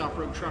Lucas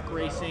Off-Road Truck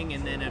Racing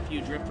and then a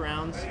few drift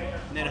rounds,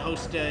 and then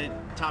host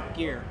Top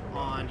Gear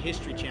on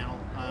History Channel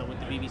with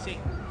the BBC.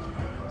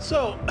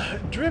 So,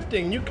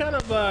 drifting, you kind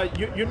of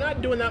you're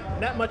not doing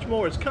that much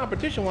more. It's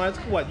competition-wise.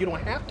 What, you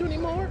don't have to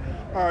anymore,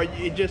 or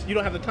you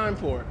don't have the time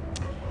for it?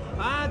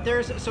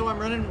 So I'm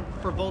running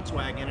for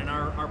Volkswagen, and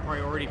our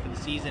priority for the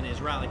season is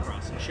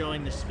rallycross and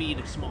showing the speed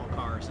of small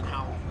cars and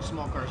how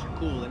small cars are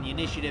cool. And the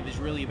initiative is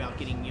really about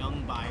getting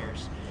young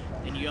buyers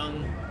and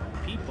young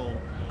people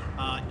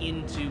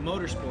into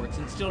motorsports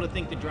and still to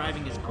think that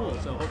driving is cool.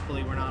 So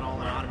hopefully we're not all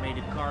in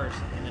automated cars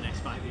in the next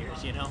 5 years,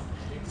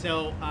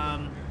 So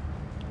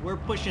we're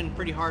pushing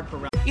pretty hard for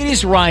rallycross. It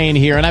is Ryan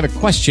here, and I have a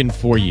question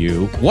for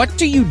you. What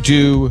do you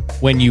do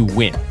when you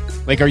win?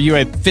 Like, are you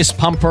a fist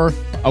pumper,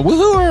 a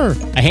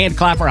woohooer, a hand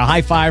clapper, a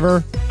high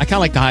fiver? I kind of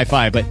like the high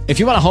five, but if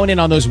you want to hone in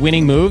on those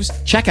winning moves,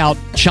 check out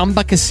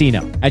Chumba Casino.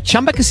 At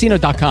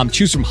ChumbaCasino.com,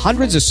 choose from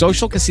hundreds of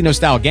social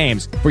casino-style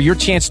games for your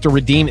chance to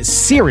redeem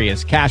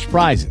serious cash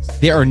prizes.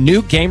 There are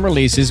new game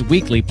releases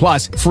weekly,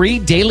 plus free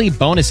daily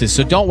bonuses.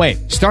 So don't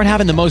wait. Start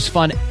having the most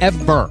fun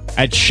ever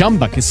at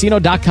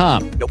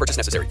ChumbaCasino.com. No purchase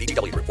necessary.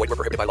 VGW. Void where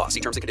prohibited by law. See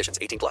terms and conditions.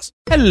 18+.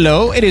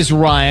 Hello, it is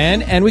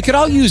Ryan, and we could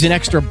all use an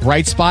extra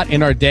bright spot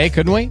in our day,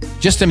 couldn't we?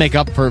 Just to make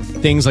up for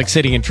things like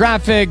sitting in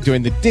traffic,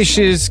 doing the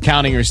dishes,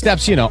 counting your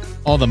steps,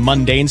 all the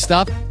mundane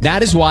stuff.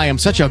 That is why I'm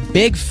such a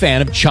big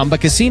fan of Chumba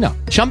Casino.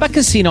 Chumba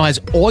Casino has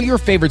all your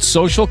favorite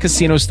social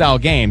casino-style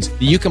games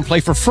that you can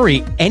play for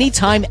free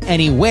anytime,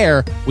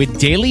 anywhere with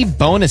daily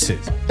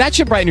bonuses. That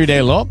should brighten your day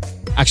a little.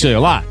 Actually, a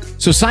lot.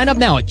 So sign up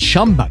now at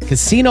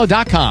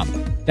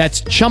ChumbaCasino.com.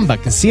 That's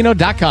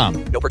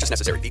ChumbaCasino.com. No purchase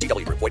necessary.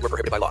 VGW. Void where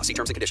prohibited by law. See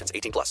terms and conditions.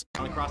 18+.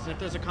 Rallycross, and if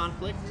there's a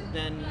conflict,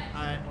 then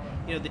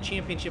the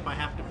championship I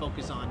have to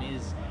focus on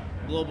is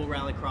Global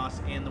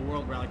Rallycross and the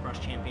World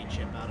Rallycross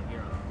Championship out of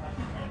Europe.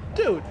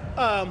 Dude,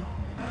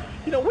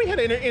 we had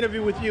an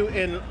interview with you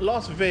in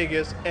Las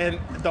Vegas, and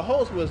the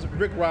host was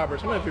Rick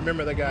Roberts. I don't know if you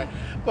remember the guy.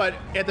 But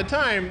at the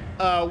time,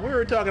 we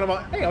were talking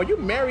about, hey, are you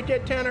married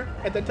yet, Tanner?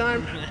 At the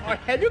time,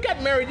 have you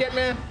got married yet,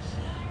 man?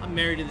 I'm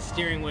married to the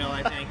steering wheel,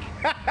 I think.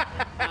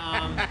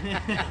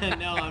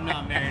 No, I'm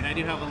not married. I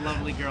do have a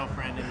lovely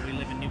girlfriend, and we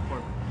live in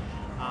Newport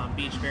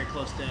Beach, very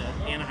close to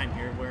Anaheim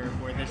here,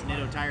 where this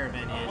Nitto Tire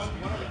event is.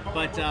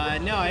 But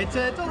no, it's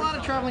a lot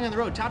of traveling on the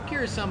road. Top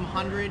Gear is some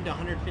 100 to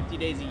 150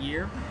 days a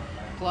year,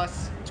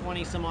 plus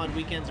 20 some odd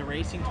weekends of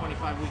racing,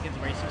 25 weekends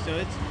of racing. So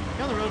you're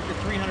on the road for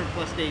 300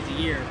 plus days a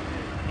year.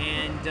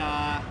 And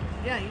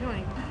you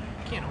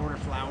can't order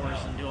flowers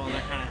and do all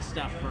that kind of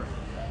stuff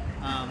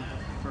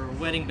for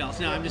wedding bells.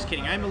 No, I'm just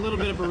kidding. I'm a little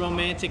bit of a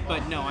romantic,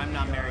 but no, I'm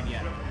not married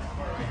yet.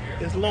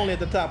 It's lonely at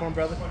the top, huh,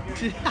 brother?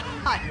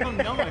 I don't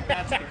know if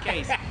that's the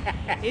case.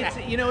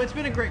 It's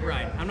been a great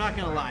ride. I'm not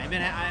gonna lie.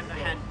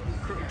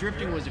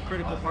 Drifting was a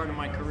critical part of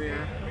my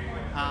career.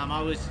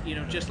 I was,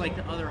 just like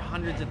the other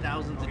hundreds of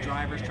thousands of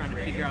drivers trying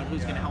to figure out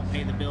who's gonna help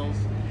pay the bills.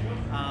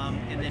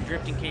 And then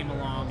drifting came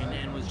along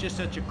and was just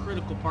such a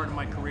critical part of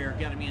my career.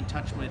 Got me in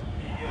touch with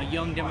a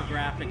young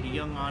demographic, a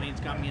young audience,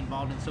 got me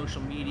involved in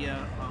social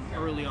media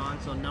early on,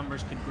 so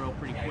numbers could grow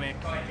pretty quick.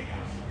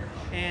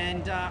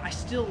 And I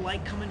still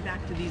like coming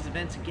back to these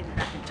events and getting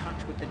back in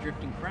touch with the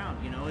drifting crowd.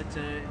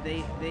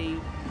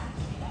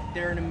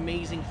 They're an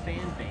amazing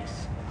fan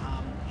base,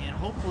 and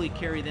hopefully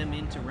carry them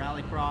into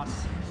Rallycross.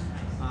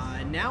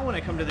 And now when I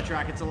come to the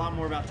track, it's a lot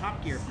more about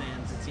Top Gear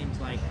fans, it seems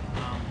like,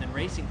 than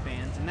racing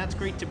fans. And that's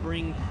great to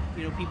bring,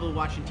 people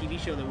watching TV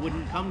show that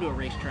wouldn't come to a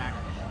racetrack,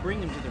 bring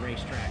them to the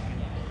racetrack.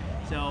 And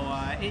so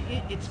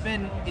it's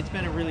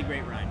been a really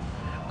great ride.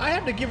 I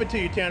have to give it to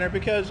you, Tanner,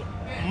 because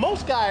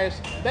most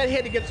guys, that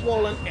head to get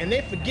swollen and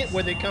they forget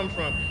where they come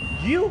from.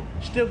 You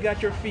still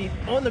got your feet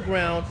on the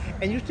ground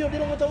and you still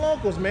dealing with the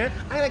locals, man.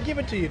 I gotta give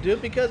it to you,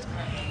 dude, because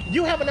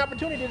you have an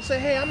opportunity to say,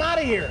 hey, I'm out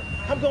of here.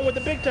 I'm going with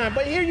the big time.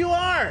 But here you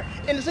are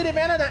in the city of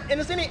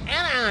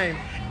Anaheim,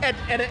 at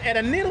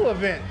a Nitto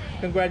event.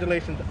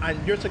 Congratulations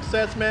on your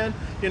success, man.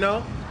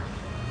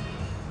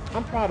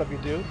 I'm proud of you,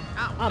 dude.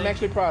 I'm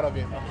actually proud of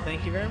you. Well,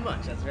 thank you very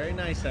much. That's very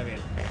nice of you.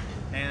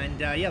 And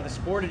the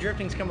sport of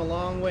drifting's come a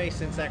long way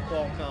since that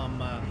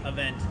Qualcomm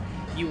event.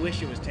 You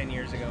wish it was 10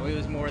 years ago. It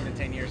was more than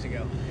 10 years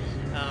ago.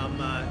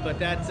 But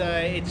that's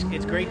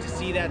it's great to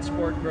see that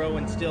sport grow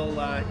and still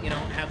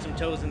have some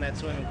toes in that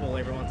swimming pool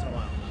every once in a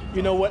while.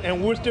 You know what?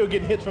 And we're still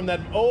getting hits from that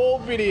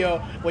old video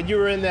when you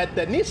were in that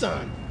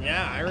Nissan.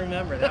 Yeah, I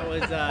remember. That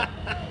was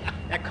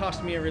that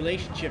cost me a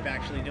relationship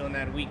actually doing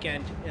that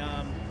weekend.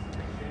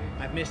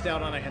 I missed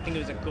out on I think it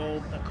was a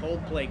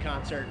Coldplay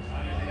concert.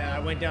 I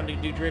went down to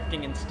do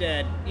drifting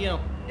instead.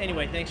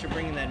 Anyway, thanks for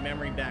bringing that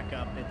memory back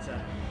up. It's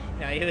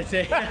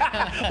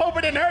hope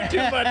it didn't hurt too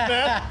much,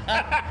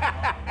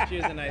 man. She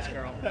was a nice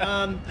girl.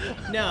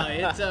 No,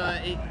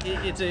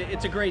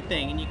 it's a great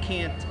thing, and you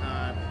can't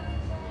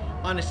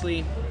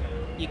honestly,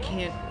 you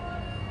can't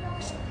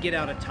get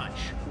out of touch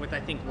with, I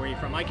think, where you're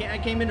from. I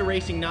came into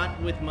racing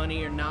not with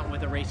money or not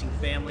with a racing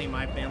family.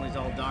 My family's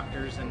all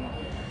doctors and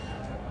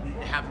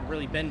haven't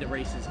really been to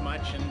races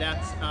much, and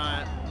that's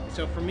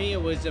so for me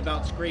it was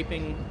about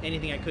scraping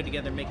anything I could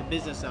together, make a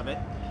business of it.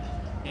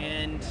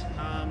 And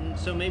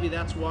so maybe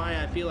that's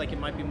why I feel like it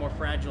might be more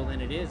fragile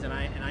than it is, and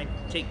I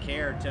take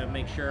care to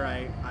make sure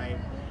I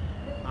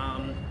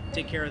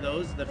take care of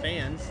the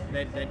fans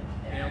that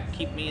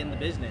keep me in the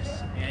business.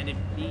 And if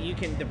you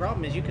can, the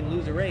problem is you can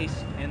lose a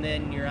race and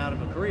then you're out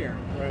of a career.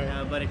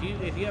 Right. But if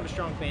you have a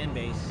strong fan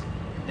base,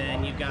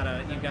 then you've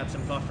got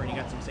some buffer and you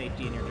got some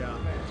safety in your job.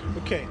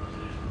 Okay.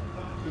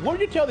 What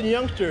would you tell the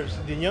youngsters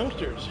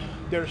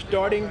that are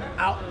starting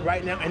out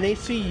right now and they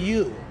see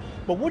you?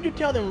 But what would you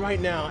tell them right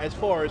now as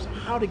far as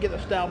how to get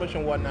established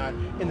and whatnot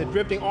in the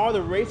drifting or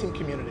the racing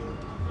community?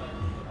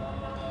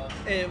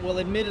 Well,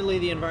 admittedly,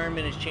 the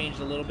environment has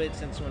changed a little bit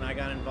since when I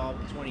got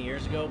involved 20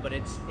 years ago, but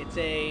I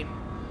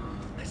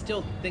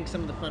still think some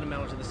of the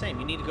fundamentals are the same.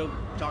 You need to go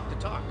talk the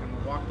talk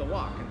and walk the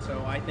walk. And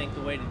so I think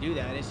the way to do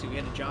that is to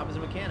get a job as a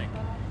mechanic.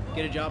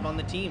 Get a job on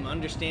the team,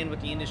 understand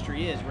what the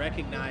industry is,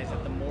 recognize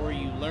that the more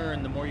you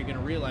learn, the more you're going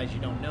to realize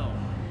you don't know.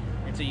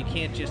 And so you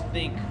can't just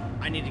think,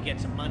 I need to get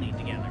some money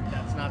together.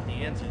 That's not the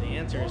answer. The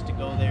answer is to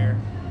go there,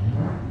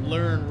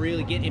 learn,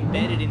 really get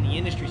embedded in the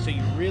industry so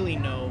you really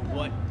know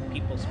what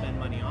people spend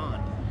money on.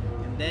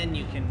 And then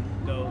you can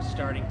go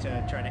starting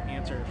to try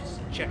to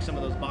check some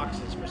of those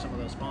boxes for some of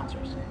those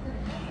sponsors.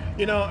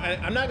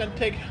 I'm not going to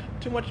take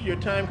too much of your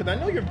time because I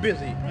know you're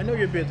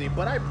busy.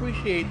 But I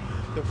appreciate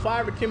the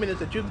 5 or 10 minutes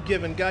that you've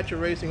given Gotcha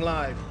Racing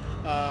Live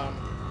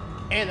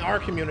and our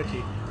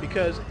community,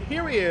 because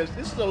here he is.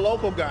 This is a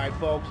local guy,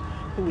 folks,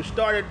 who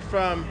started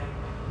from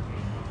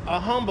a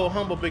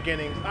humble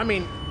beginnings. I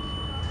mean,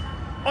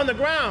 on the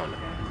ground.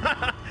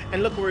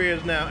 And look where he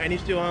is now, and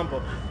he's still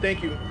humble.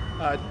 Thank you.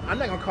 I'm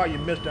not going to call you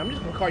Mister. I'm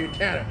just going to call you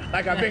Tanner,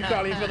 like I've been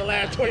calling you for the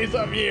last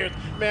 20-something years,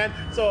 man.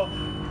 So,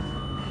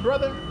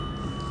 brother,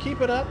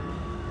 keep it up.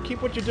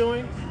 Keep what you're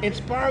doing.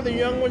 Inspire the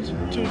young ones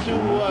to do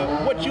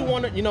what you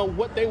want,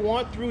 what they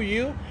want through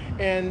you.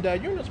 And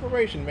you're an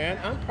inspiration, man.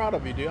 I'm proud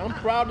of you, dude. I'm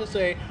proud to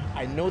say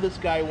I know this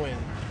guy wins.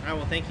 All right,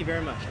 well, thank you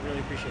very much. I really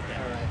appreciate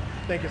that. All right.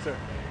 Thank you, sir.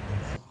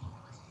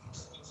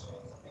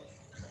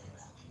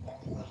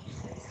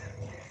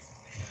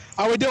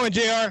 How we doing,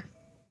 JR?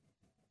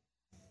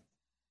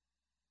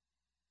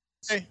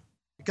 Hey,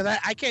 because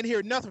I can't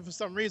hear nothing for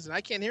some reason. I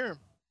can't hear him.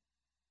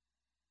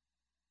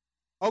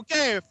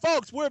 Okay,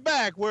 folks, we're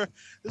back.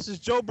 This is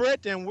Joe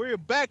Britt, and we're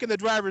back in the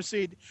driver's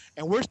seat,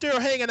 and we're still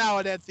hanging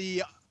out at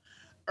the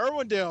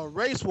Irwindale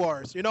Race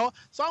Wars,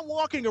 So I'm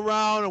walking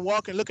around and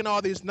looking at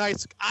all these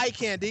nice eye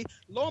candy.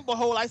 Lo and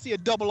behold, I see a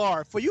double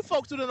R. For you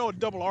folks who don't know what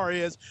double R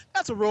is,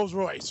 that's a Rolls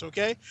Royce,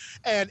 okay?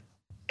 And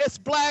it's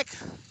black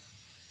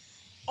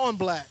on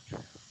black.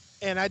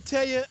 And I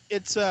tell you,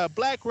 it's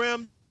black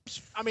rim.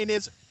 I mean,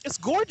 it's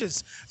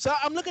gorgeous. So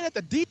I'm looking at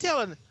the detail,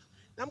 and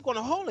I'm going,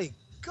 holy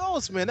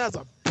ghost, man, that's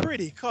a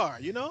pretty car,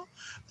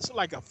 It's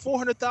like a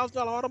 $400,000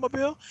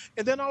 automobile.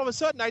 And then all of a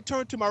sudden, I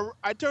turn to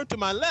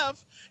my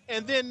left,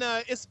 and then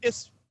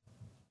it's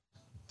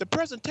the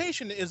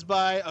presentation is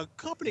by a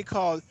company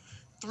called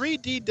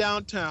 3D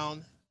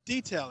Downtown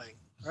Detailing,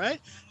 right?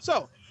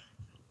 So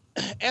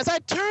as I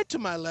turn to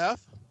my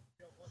left,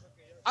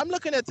 I'm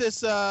looking at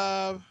this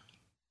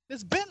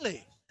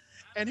Bentley,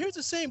 and here's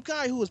the same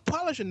guy who was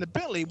polishing the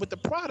Bentley with the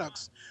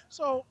products.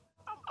 So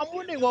I'm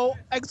wondering, well,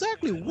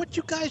 exactly what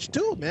you guys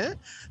do, man.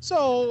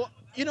 So,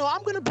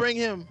 I'm going to bring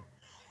him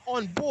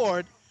on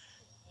board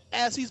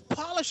as he's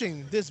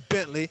polishing this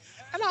Bentley,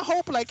 and I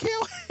hope like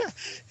hell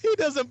he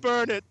doesn't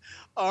burn it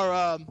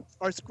or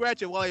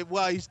scratch it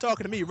while he's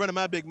talking to me, running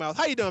my big mouth.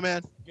 How you doing,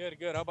 man? Good.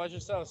 How about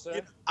yourself,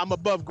 sir? I'm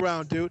above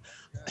ground, dude.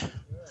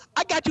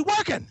 I got you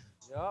working.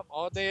 Yup,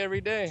 all day,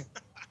 every day.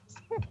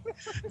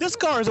 This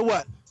car is a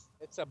what?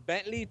 It's a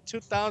Bentley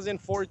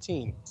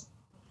 2014.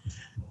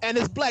 And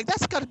it's black.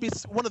 That's got to be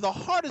one of the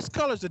hardest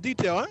colors to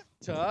detail, huh?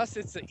 To us,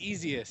 it's the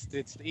easiest.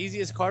 It's the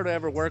easiest car to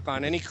ever work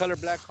on. Any color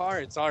black car,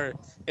 it's our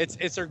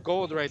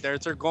gold right there.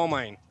 It's our gold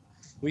mine.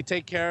 We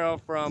take care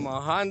of from a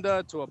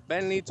Honda to a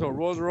Bentley to a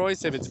Rolls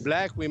Royce. If it's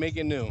black, we make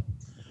it new.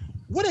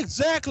 What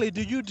exactly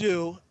do you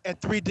do at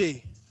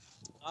 3D?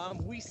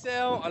 We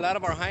sell a lot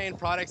of our high-end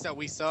products that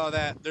we sell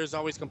that there's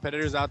always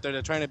competitors out there that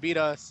are trying to beat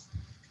us.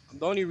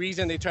 The only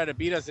reason they try to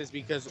beat us is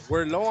because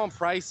we're low on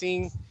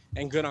pricing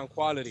and good on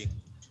quality.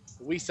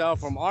 We sell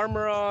from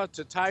Armora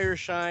to tire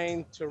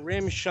shine to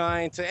rim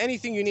shine to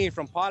anything you need,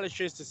 from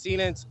polishes to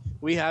sealants.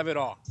 We have it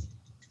all.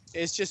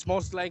 It's just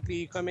most likely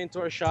you come into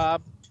our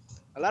shop.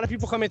 A lot of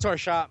people come into our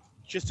shop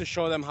just to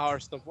show them how our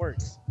stuff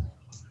works.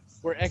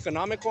 We're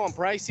economical on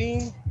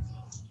pricing,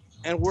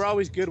 and we're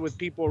always good with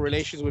people,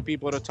 relations with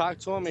people, to talk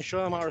to them and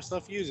show them how our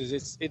stuff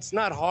uses. It's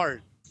not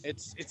hard.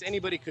 It's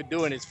anybody could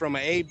do it. It's from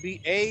A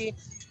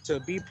to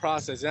B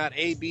process, not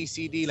A, B,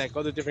 C, D like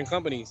other different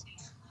companies.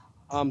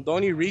 The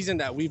only reason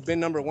that we've been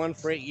number one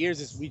for 8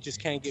 years is we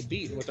just can't get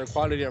beat with our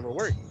quality of our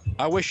work.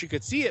 I wish you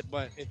could see it,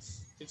 but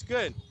it's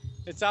good.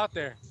 It's out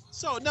there.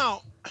 So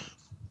now,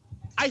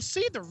 I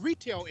see the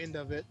retail end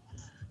of it.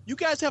 You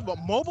guys have a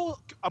mobile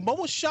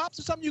shops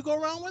or something you go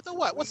around with, or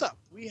what? What's up?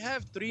 We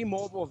have 3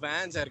 mobile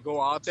vans that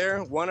go out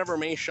there. One of our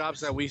main shops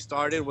that we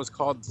started was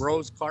called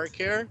Bros Car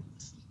Care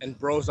and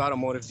Bros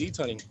Automotive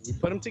Detailing. We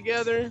put them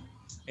together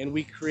and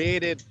we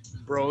created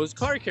Bros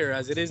Car Care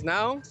as it is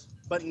now.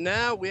 But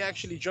now we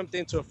actually jumped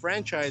into a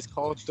franchise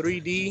called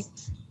 3D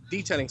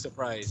Detailing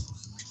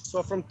Surprise.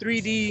 So from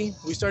 3D,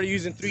 we started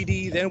using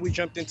 3D, then we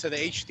jumped into the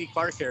HD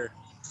Car Care,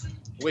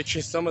 which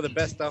is some of the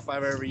best stuff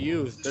I've ever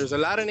used. There's a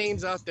lot of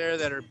names out there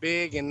that are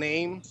big in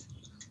name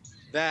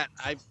that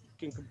I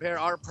can compare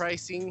our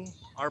pricing,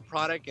 our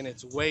product, and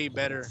it's way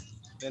better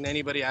than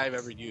anybody I've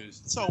ever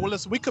used. So, well,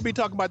 listen, we could be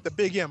talking about the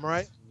Big M,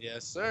 right?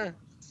 Yes, sir.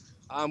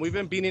 We've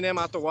been beating them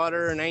out the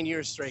water 9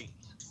 years straight.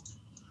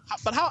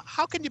 But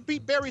how can you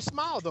beat Barry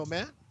Smile, though,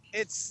 man?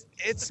 It's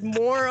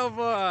more of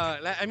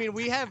a, I mean,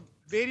 we have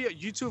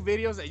YouTube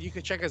videos that you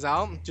can check us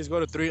out. Just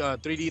go to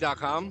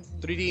 3D.com,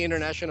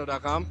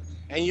 3dinternational.com,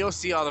 and you'll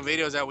see all the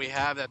videos that we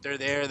have that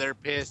they're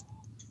pissed.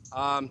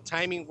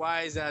 Timing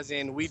wise, as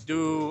in we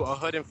do a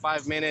hood in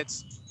 5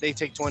 minutes, they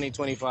take 20,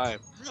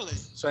 25. Really?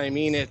 So I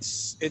mean,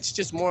 it's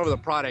just more of the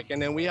product.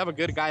 And then we have a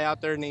good guy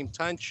out there named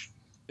Tunch,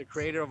 the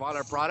creator of all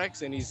our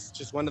products, and he's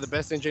just one of the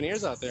best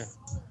engineers out there.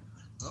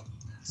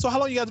 So how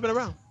long you guys been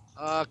around?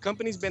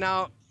 Company's been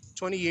out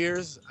 20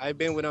 years. I've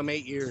been with them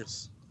 8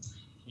 years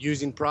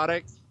using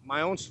product.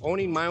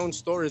 Owning my own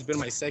store has been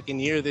my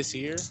 2nd year this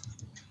year.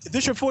 Is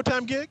this your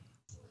full-time gig?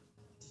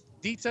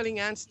 Detailing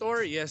and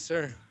store? Yes,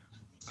 sir.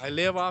 I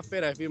live off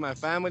it. I feed my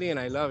family, and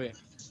I love it.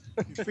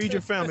 You feed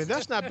your family.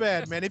 That's not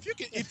bad, man. If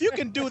you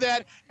can do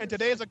that in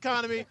today's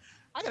economy,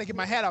 I gotta get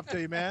my hat off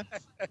to you, man.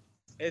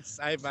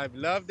 I've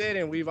loved it,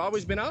 and we've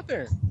always been out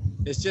there.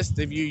 It's just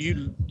if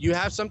you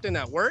have something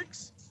that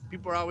works,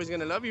 people are always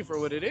gonna love you for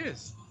what it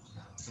is.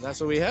 And that's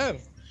what we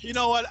have. You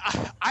know what?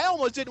 I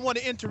almost didn't want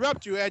to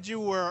interrupt you as you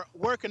were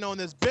working on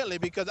this Bentley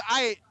because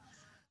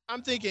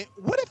I'm thinking,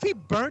 what if he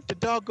burnt the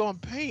doggone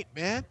paint,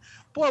 man?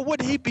 Boy,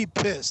 wouldn't he be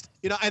pissed?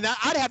 You know, and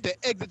I'd have to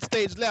exit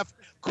stage left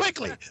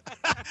quickly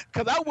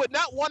because I would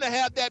not want to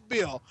have that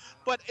bill.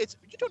 But you're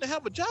doing a hell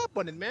of a job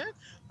on it, man.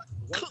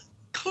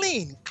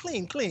 Clean.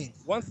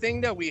 One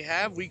thing that we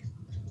have,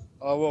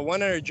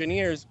 one of our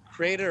engineers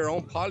created our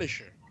own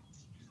polisher.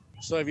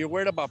 So if you're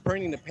worried about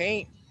burning the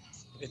paint,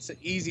 it's an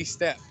easy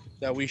step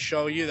that we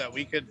show you that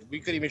we could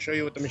even show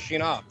you with the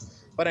machine off.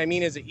 But I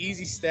mean, it's an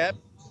easy step.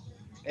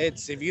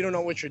 It's if you don't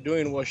know what you're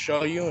doing, we'll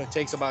show you. It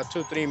takes about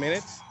 2-3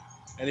 minutes,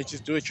 and it's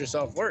just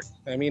do-it-yourself work.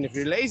 I mean, if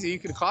you're lazy, you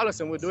can call us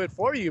and we'll do it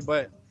for you.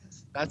 But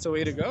that's the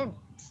way to go.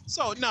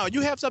 So now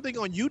you have something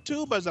on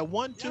YouTube as a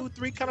 1, 2,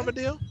 3 kind of a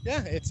deal?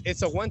 Yeah,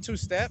 it's a 1-2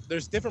 step.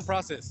 There's different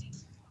process.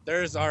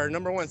 There's our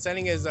number one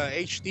selling is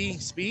HD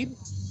speed.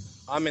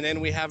 And then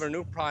we have our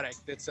new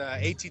product. It's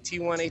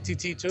ATT1,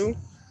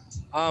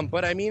 ATT2.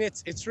 But I mean,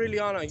 it's really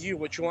on you,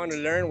 what you want to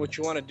learn, what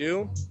you want to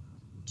do.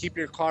 Keep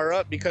your car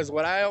up, because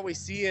what I always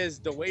see is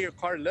the way your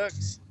car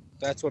looks,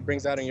 that's what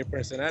brings out in your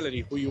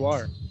personality, who you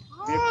are.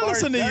 If your car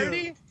is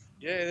dirty,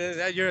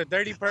 yeah, you're a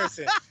dirty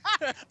person.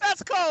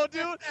 That's cold,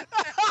 dude.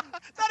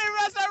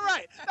 That's not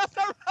right. That's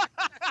not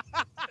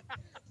right.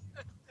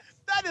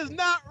 That is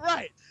not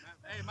right.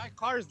 Hey, my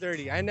car's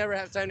dirty. I never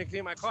have time to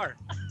clean my car,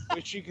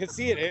 which you can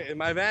see it.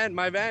 My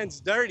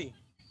van's dirty,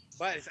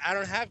 but I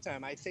don't have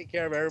time. I take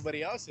care of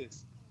everybody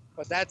else's.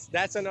 But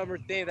that's another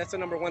thing. That's the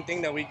number one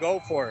thing that we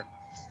go for.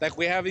 Like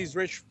we have these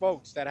rich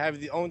folks that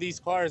own these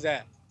cars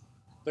that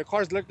their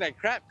cars look like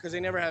crap because they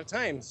never have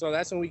time. So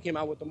that's when we came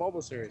out with the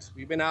mobile series.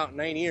 We've been out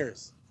 9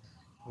 years.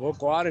 We'll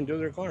go out and do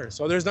their cars.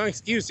 So there's no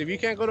excuse. If you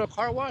can't go to a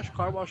car wash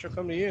will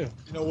come to you.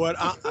 You know what?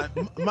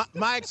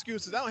 My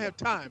excuse is I don't have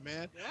time,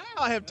 man. I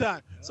don't have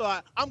time. So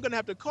I'm going to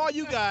have to call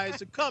you guys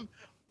to come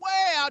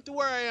way out to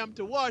where I am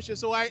to wash it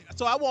so I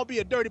won't be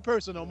a dirty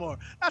person no more.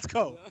 That's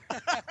cool.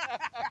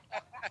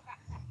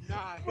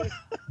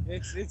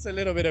 It's a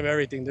little bit of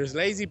everything. There's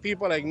lazy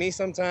people like me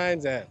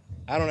sometimes that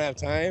I don't have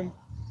time.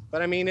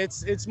 But I mean,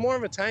 it's more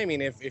of a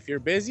timing. If you're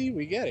busy,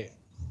 we get it.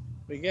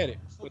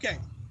 Okay.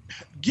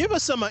 Give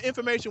us some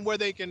information where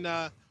they can,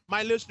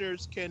 my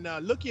listeners can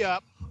look you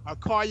up or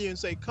call you and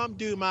say, come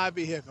do my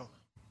vehicle.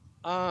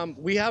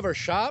 We have our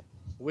shop,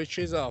 which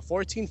is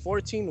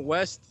 1414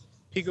 West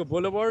Pico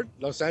Boulevard,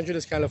 Los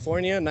Angeles,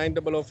 California,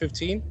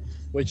 90015,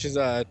 which is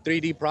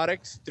 3D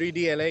Products,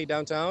 3D LA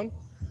downtown.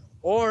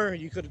 Or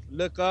you could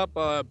look up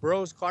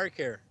Bros Car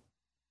Care.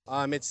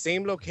 It's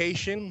same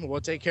location.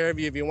 We'll take care of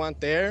you if you want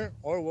there,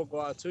 or we'll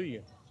go out to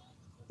you.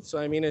 So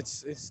I mean,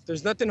 it's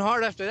there's nothing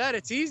hard after that.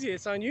 It's easy.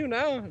 It's on you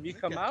now. If you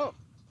come out.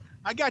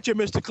 I got you,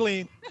 Mr.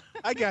 Clean.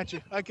 I got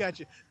you.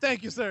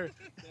 Thank you, sir,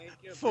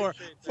 for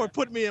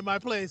putting me in my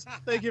place.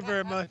 Thank you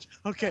very much.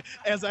 Okay,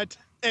 as I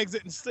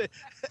exit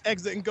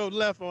and go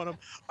left on him.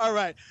 All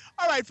right,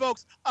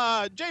 folks.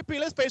 JP,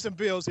 let's pay some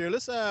bills here.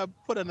 Let's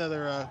put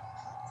another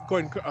go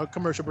ahead and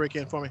commercial break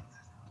in for me.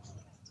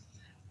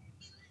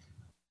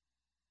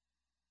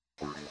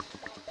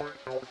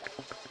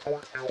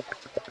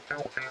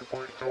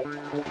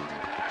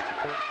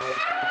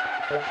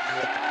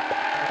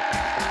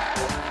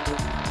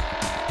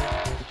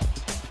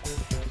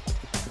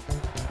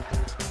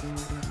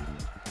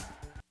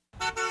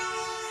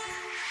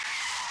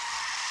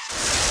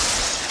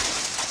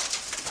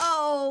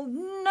 Oh,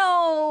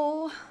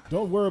 no.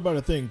 Don't worry about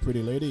a thing,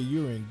 pretty lady.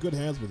 You're in good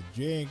hands with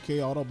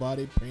J&K Auto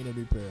Body Paint and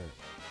Repair.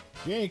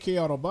 J&K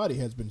Auto Body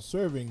has been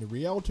serving the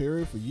Rialto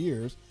area for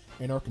years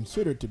and are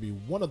considered to be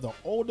one of the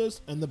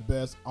oldest and the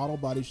best auto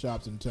body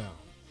shops in town.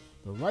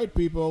 The right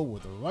people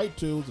with the right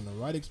tools and the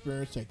right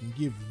experience that can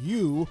give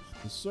you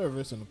the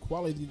service and the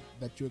quality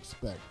that you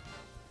expect.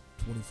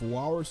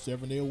 24 hours,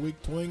 7 day a week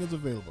towing is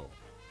available.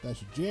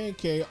 That's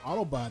J&K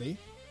Auto Body,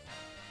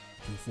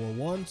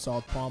 241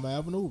 South Palm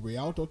Avenue,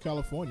 Rialto,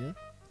 California,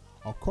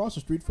 across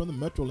the street from the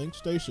Metrolink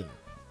station.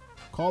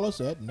 Call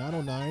us at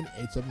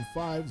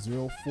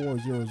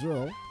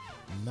 909-875-0400,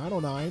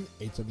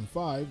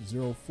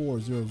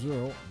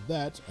 909-875-0400.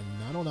 That's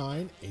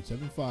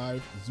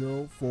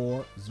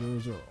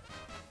 909-875-0400.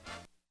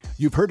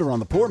 You've heard her on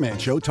The Poor Man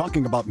Show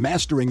talking about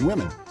mastering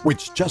women,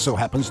 which just so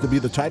happens to be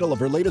the title of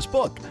her latest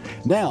book.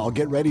 Now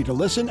get ready to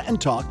listen and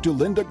talk to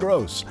Linda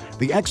Gross,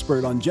 the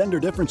expert on gender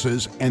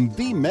differences and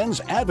the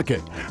men's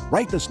advocate.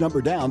 Write this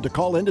number down to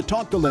call in to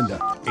talk to Linda,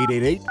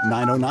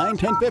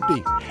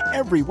 888-909-1050.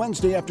 Every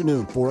Wednesday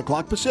afternoon, 4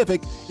 o'clock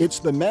Pacific, it's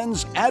the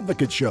Men's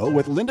Advocate Show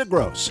with Linda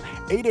Gross,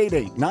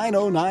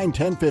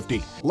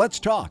 888-909-1050. Let's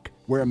talk,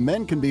 where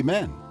men can be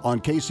men, on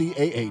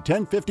KCAA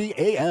 1050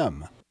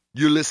 AM.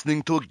 You're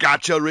listening to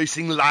Gotcha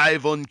Racing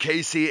live on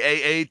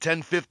KCAA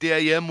 1050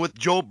 AM with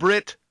Joe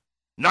Britt.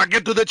 Now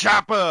get to the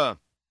chopper.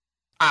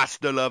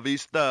 Hasta la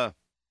vista,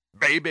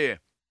 baby.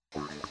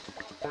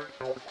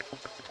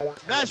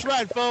 That's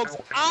right, folks.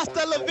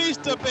 Hasta la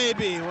vista,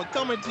 baby. We're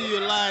coming to you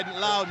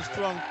loud and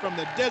strong from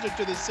the desert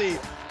to the sea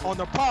on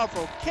the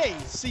powerful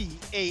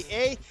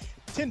KCAA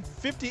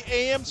 1050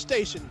 AM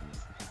station.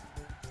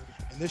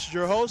 And this is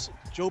your host,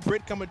 Joe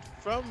Britt, coming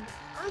from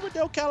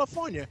Urbandale,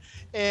 California.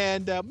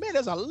 And man,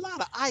 there's a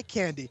lot of eye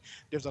candy.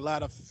 There's a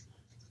lot of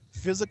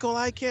physical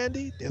eye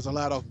candy. There's a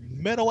lot of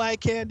mental eye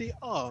candy.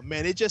 Oh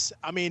man, I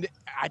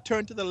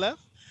turn to the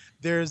left.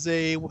 There's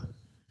a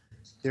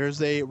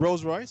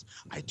Rolls Royce.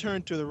 I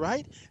turn to the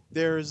right.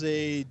 There's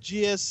a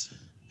GS.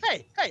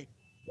 Hey,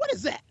 what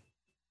is that?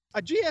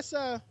 A GS.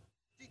 A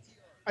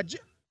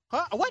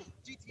what?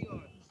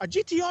 GTR. A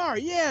GTR.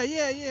 Yeah.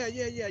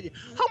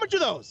 How much are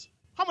those?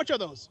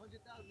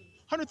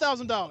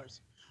 $100,000.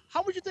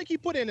 How much you think he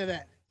put into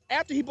that?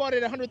 After he bought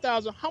it at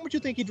 $100,000, how much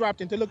you think he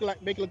dropped in to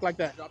make it look like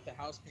that? Dropped the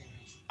house payment.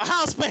 A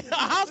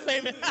house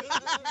payment.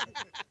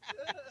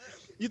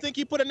 You think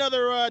he put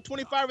another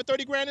 25 or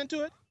 30 grand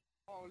into it?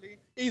 Only.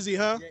 Easy,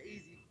 huh? Yeah,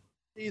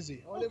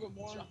 Easy. Or a little bit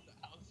more.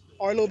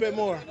 Or a little bit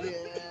more. Yeah.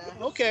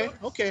 Okay.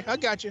 I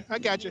got you.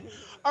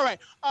 All right.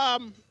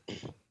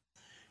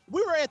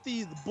 We were at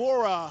the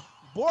Borla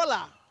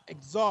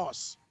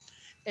exhaust.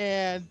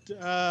 And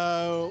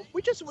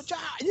we just,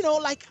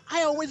 like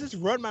I always just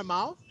run my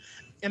mouth.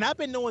 And I've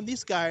been knowing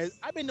these guys.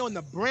 I've been knowing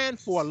the brand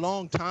for a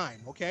long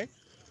time, okay?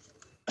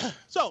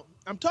 So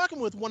I'm talking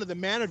with one of the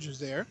managers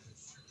there.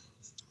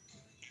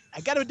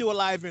 I got to do a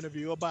live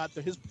interview about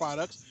his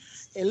products.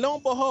 And lo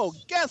and behold,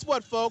 guess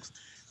what, folks?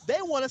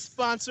 They want to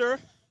sponsor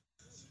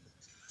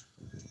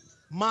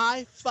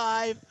my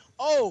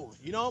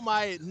 5.0.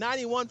 My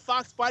 91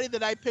 Fox body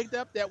that I picked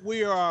up that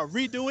we are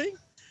redoing.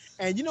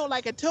 And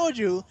like I told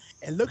you,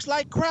 it looks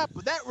like crap,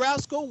 but that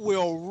rascal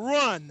will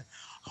run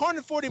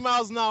 140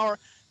 miles an hour,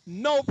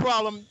 no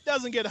problem,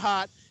 doesn't get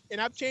hot. And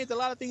I've changed a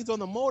lot of things on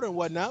the motor and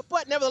whatnot,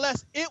 but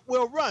nevertheless, it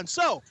will run.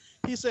 So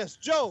he says,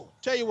 Joe,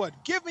 tell you what,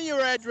 give me your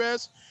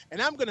address,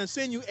 and I'm going to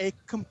send you a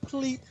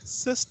complete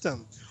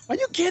system. Are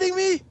you kidding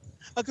me?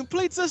 A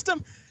complete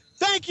system?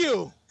 Thank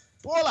you.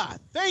 Voila.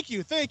 Thank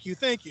you.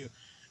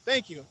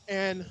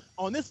 And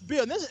on this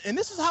bill, and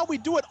this is how we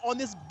do it on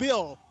this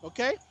bill,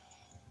 okay?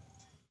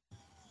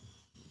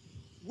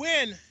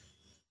 When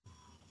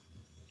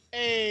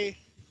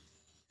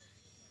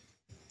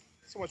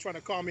someone's trying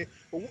to call me,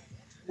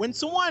 when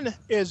someone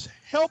is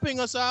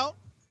helping us out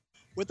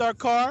with our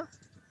car,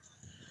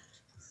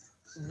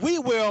 we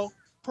will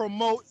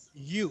promote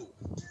you.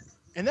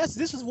 And this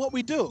is what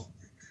we do.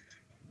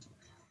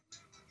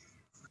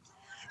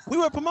 We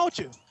will promote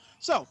you.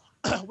 So,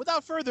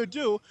 without further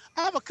ado,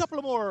 I have a couple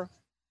of more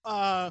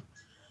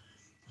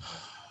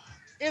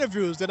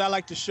interviews that I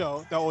like to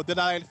show, that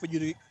I like for you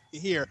to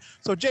hear.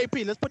 So,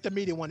 JP, let's put the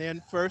media one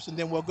in first, and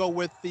then we'll go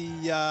with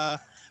the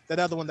that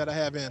other one that I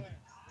have in.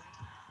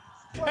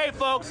 Hey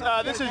folks,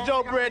 this is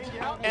Joe Britt,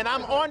 and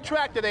I'm on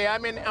track today.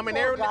 I'm in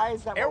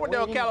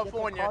Arundel,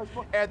 California,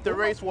 at the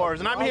Race Wars,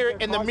 and I'm here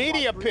in the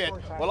media pit.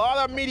 Well, all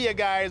our media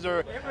guys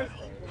are.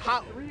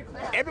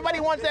 Everybody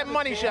wants that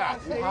money shot.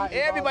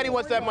 Everybody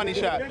wants that money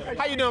shot.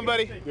 How you doing,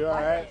 buddy? You all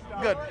right?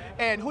 Good.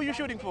 And who you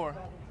shooting for?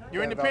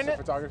 You're independent?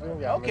 Photography?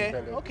 Yeah, I'm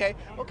independent.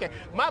 Okay.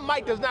 My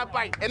mic does not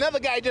bite. Another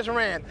guy just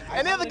ran.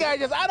 And the other guy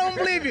I don't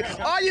believe you.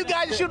 All you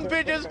guys are shooting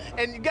pictures,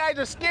 and you guys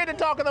are scared to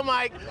talk on the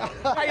mic.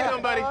 How you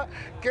doing, buddy?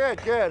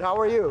 Good. How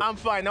are you? I'm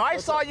fine. Now, I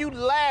saw you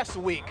last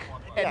week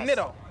at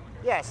Nitto.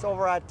 Yes,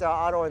 over at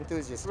Auto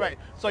Enthusiast. Right.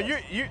 So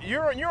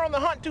you're on the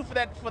hunt, too, for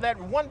that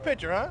one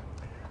picture, huh?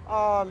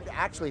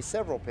 Actually,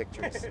 several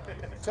pictures.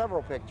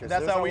 Several pictures.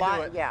 That's how we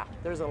do it. Yeah,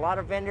 there's a lot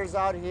of vendors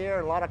out here,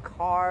 a lot of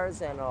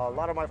cars, and a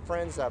lot of my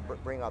friends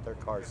bring out their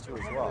cars too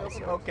as well.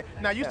 So, okay.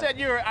 Now you said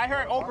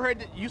overheard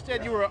that you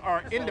said you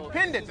are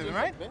independent,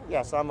 right?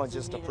 Yes, I'm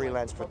just a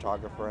freelance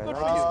photographer, and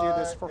I just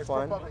do this for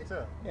fun.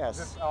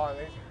 Yes.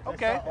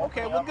 Okay.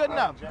 Well, good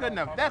enough.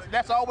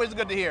 That's always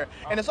good to hear,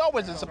 and it's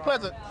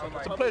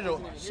a pleasure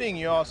seeing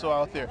you also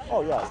out there.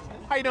 Oh yeah.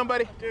 How you doing,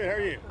 buddy? Good. How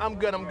are you? I'm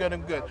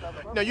good.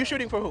 Now you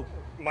shooting for who?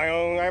 My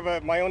own. I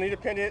have my own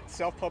independent,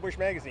 self-published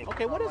magazine.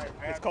 Okay, what is it?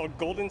 It's called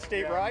Golden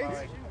State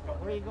Rides.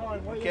 Where are you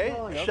going? Okay,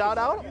 shout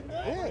out.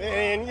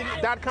 And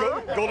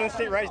 .com?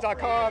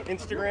 GoldenStateRides.com,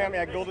 Instagram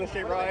at Golden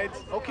State Rides.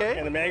 Okay.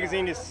 And the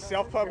magazine is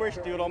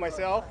self-published, do it all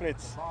myself, and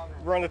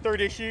we're on the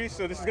 3rd issue,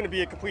 so this is going to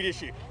be a complete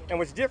issue. And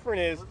what's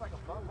different is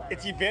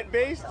it's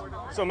event-based,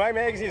 so my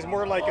magazine is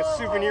more like a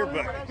souvenir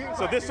book.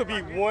 So this will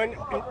be one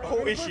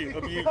whole issue.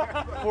 It'll be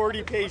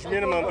 40-page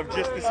minimum of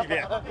just this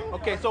event.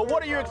 Okay, so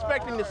what are you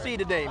expecting to see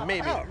today,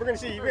 maybe? Oh, we're going to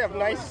see, we have a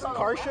nice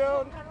car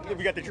show.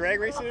 We got the drag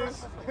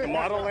races, the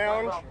model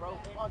lounge.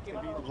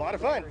 It'll be a lot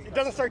of fun. It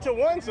doesn't start till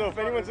 1, so if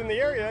anyone's in the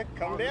area,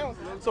 come down.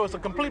 So it's a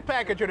complete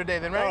package here today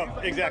then, right? Oh,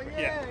 exactly,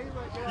 yeah.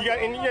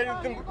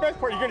 The best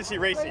part, you're going to see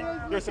racing.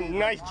 There's some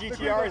nice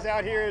GTRs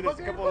out here. There's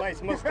a couple of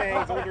nice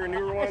Mustangs, older and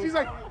newer ones.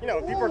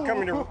 People are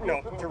coming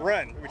to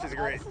run, which is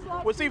great.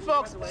 Well, see,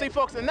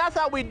 folks, and that's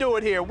how we do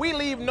it here. We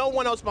leave no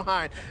one else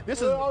behind.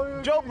 This is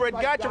Joe Britt,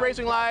 Gotcha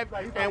Racing Live,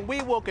 and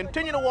we will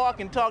continue to walk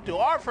and talk to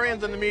our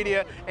friends in the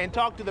media and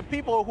talk to the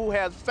people who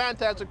have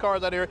fantastic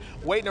cars out here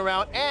waiting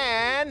around,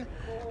 and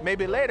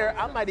maybe later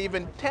I might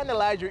even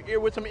tantalize your ear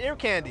with some ear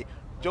candy.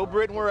 Joe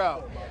Britt, and we're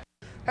out.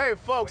 Hey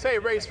folks, hey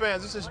race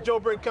fans, this is Joe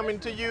Britt coming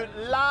to you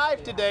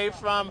live today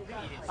from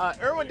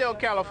Irwindale,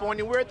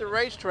 California. We're at the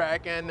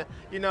racetrack, and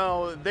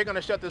they're going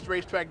to shut this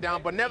racetrack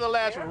down, but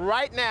nevertheless,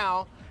 right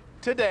now,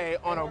 today,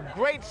 on a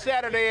great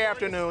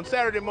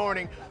Saturday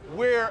morning,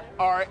 we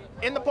are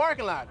in the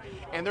parking lot,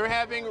 and they're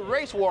having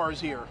race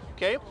wars here,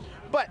 okay?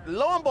 But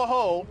lo and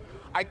behold,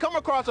 I come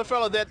across a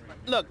fellow that,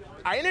 look,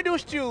 I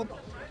introduced you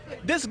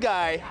this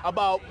guy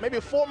about maybe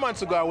 4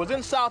 months ago. I was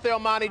in South El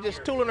Monte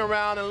just tooling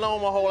around, and lo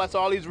and behold, I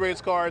saw all these race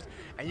cars.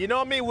 And you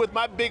know me, with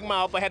my big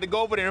mouth, I had to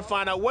go over there and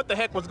find out what the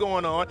heck was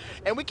going on.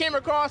 And we came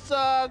across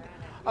a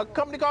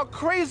company called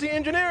Crazy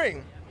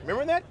Engineering.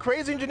 Remember that?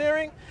 Crazy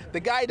Engineering? The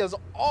guy does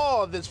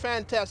all of this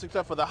fantastic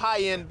stuff for the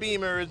high-end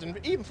Beamers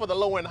and even for the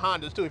low-end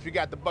Hondas, too, if you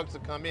got the bucks to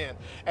come in,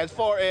 as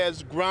far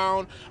as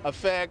ground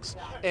effects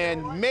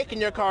and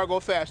making your car go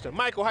faster.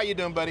 Michael, how you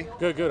doing, buddy?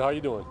 Good. How you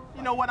doing?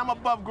 You know what? I'm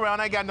above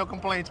ground. I got no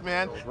complaints,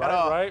 man. At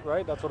all.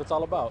 Right. That's what it's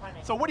all about.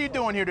 So what are you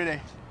doing here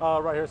today?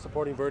 Right here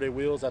supporting Verde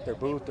Wheels at their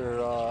booth. They're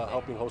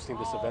hosting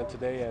this event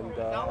today and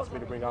asked me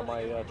to bring out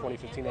my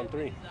 2015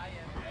 M3.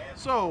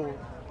 So,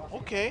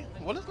 okay.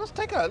 Well, let's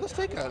take a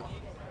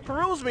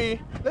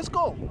let's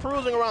go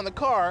perusing around the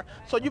car.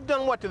 So you've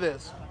done what to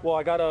this? Well,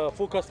 I got a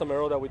full custom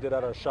aero that we did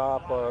at our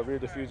shop, rear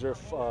diffuser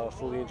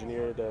fully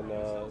engineered and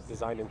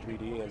designed in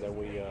 3D, and then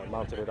we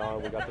mounted it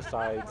on. We got the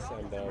sides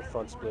and the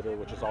front splitter,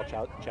 which is all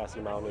chassis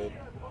mounted.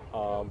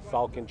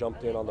 Falcon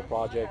jumped in on the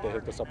project. They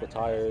hooked us up with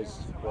tires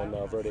when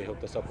Verde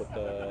hooked us up with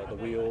the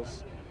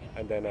wheels.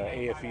 And then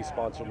AFE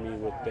sponsored me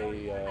with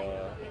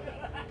a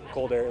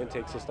cold air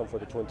intake system for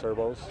the twin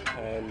turbos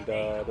and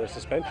their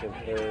suspension,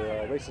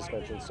 their race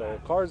suspension. So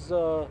car's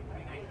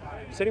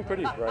sitting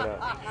pretty right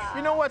now.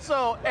 You know what?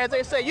 So as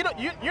they say,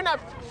 you're not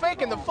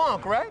faking the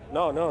funk, right?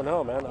 No,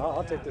 man.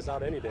 I'll take this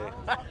out any day.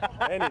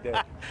 Any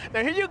day.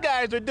 Now here you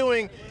guys are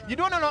doing it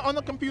on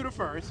the computer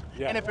first,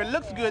 and if it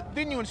looks good,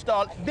 then you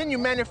install it, then you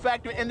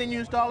manufacture it, and then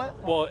you install it?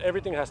 Well,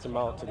 everything has to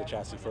mount to the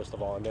chassis first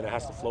of all, and then it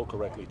has to flow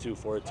correctly too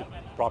for it to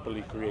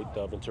properly create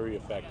the Venturi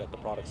effect that the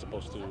product's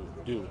supposed to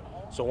do.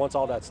 So once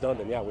all that's done,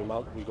 then yeah,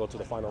 we go to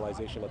the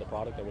finalization of the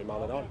product and we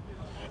mount it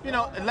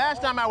on.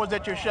 Last time I was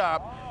at your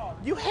shop,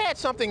 you had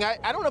something,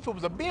 I don't know if it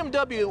was a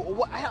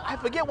BMW, I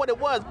forget what it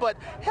was, but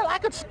hell, I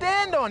could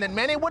stand on it,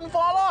 man. It wouldn't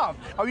fall off.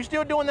 Are you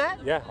still doing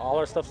that? Yeah, all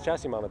our stuff's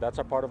chassis mounted. That's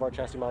a part of our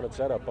chassis mounted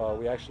setup.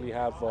 We actually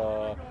have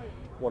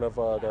one of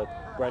the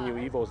brand new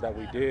Evos that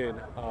we did.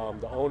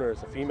 The owner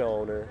is a female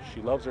owner.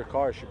 She loves her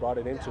car. She brought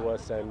it into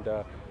us, and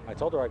I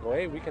told her, I go,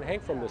 hey, we can hang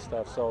from this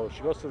stuff. So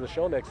she goes to the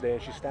show next day,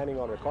 and she's standing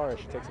on her car, and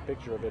she takes a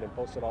picture of it and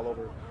posts it all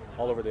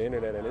over the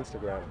internet and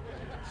Instagram.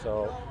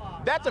 So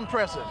that's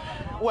impressive.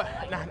 What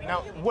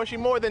now? Was she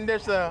more than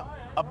just a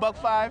a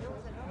 $105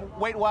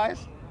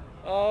 weight-wise?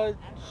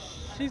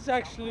 She's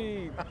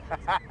actually,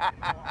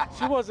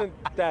 she wasn't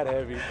that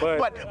heavy,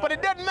 but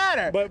it doesn't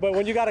matter. But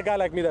when you got a guy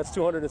like me that's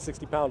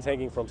 260 pounds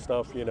hanging from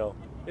stuff, you know,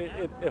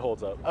 it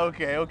holds up.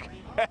 Okay.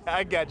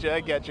 I got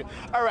you.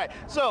 All right,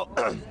 so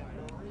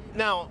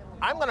now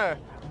I'm gonna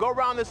go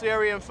around this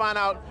area and find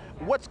out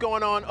what's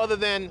going on other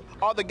than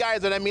all the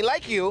guys that I mean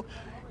like you.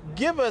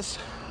 Give us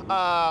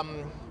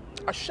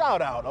a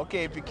shout out,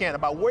 okay, if you can,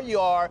 about where you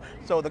are,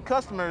 so the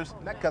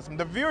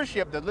the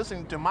viewership that's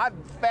listening to my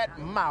fat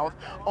mouth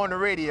on the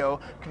radio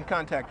can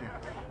contact you.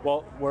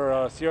 Well, we're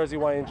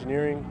CRZY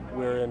Engineering.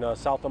 We're in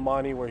South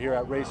Amani. We're here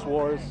at Race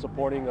Wars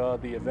supporting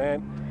the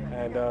event,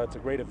 and it's a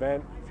great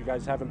event. If you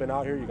guys haven't been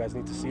out here, you guys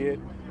need to see it.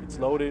 It's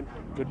loaded,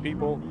 good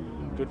people,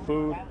 good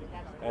food,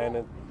 and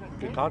a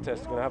good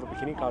contest. We're gonna have a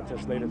bikini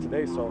contest later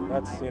today, so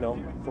that's, you know,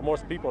 for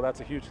most people, that's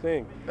a huge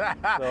thing.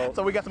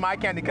 So we got some eye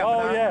candy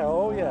coming up.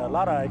 Oh yeah, a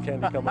lot of eye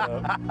candy coming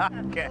up.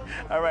 Okay,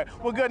 all right.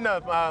 Well, good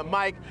enough,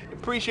 Mike.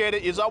 Appreciate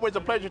it. It's always a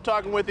pleasure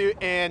talking with you.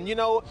 And you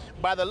know,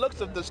 by the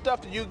looks of the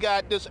stuff that you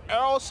got, this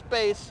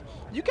aerospace,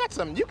 you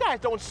guys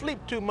don't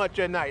sleep too much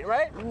at night,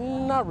 right?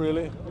 Not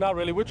really.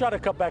 We try to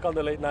cut back on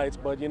the late nights,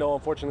 but you know,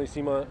 unfortunately,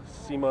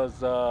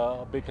 SEMA's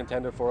a big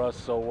contender for us,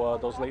 so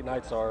those late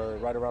nights are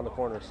right around the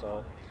corner.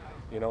 So,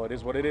 you know, it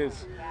is what it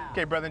is.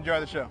 Okay, brother,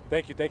 enjoy the show.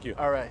 Thank you.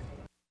 All right.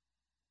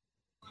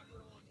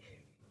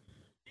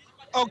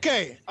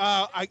 Okay,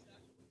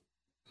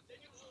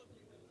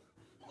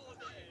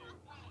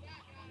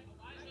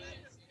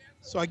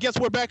 So I guess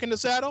we're back in the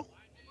saddle.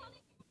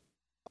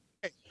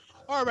 Okay.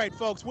 All right,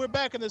 folks, we're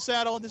back in the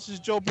saddle. This is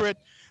Joe Britt.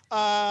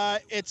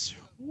 It's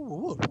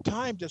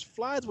time just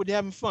flies when you're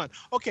having fun.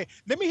 Okay,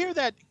 let me hear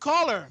that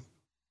caller.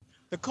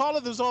 The caller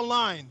that's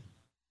online.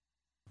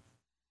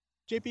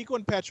 JP, go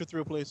and patch her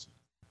through, please.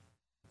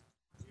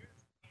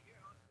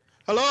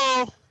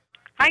 Hello.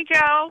 Hi,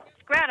 Joe.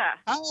 It's Greta.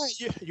 Hi.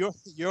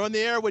 You're on the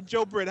air with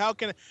Joe Britt. How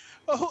can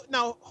I?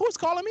 Now, who's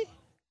calling me?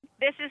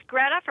 This is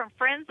Greta from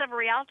Friends of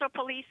Rialto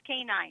Police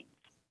K9.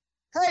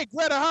 Hey,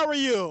 Greta, how are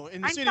you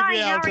in the city of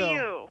Rialto? I'm fine. How are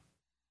you?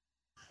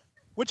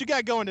 What you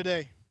got going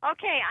today?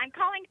 Okay, I'm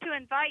calling to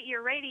invite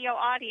your radio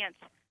audience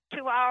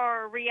to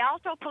our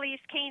Rialto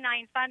Police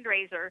K9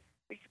 fundraiser,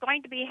 which is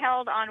going to be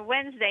held on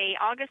Wednesday,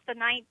 August the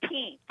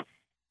 19th.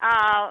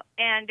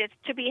 And it's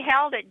to be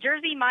held at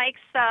Jersey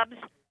Mike's Subs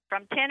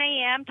from 10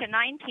 a.m. to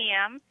 9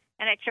 p.m.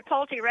 and at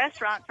Chipotle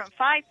Restaurant from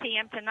 5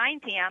 p.m. to 9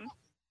 p.m.,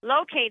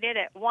 located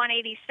at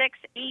 186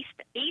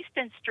 East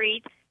Easton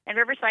Street and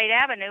Riverside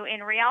Avenue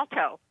in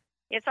Rialto.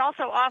 It's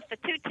also off the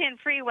 210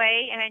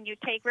 freeway, and then you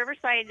take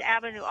Riverside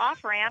Avenue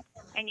off-ramp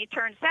and you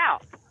turn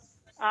south.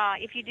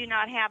 If you do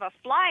not have a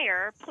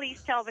flyer,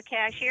 please tell the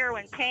cashier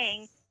when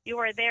paying you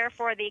are there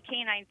for the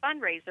K9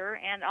 fundraiser,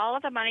 and all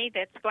of the money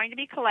that's going to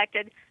be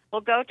collected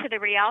will go to the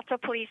Rialto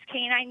Police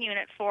K9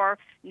 unit for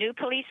new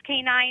police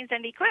K9s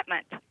and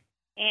equipment.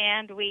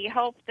 And we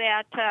hope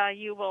that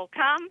you will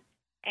come,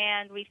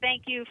 and I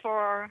thank you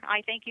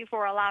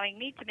for allowing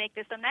me to make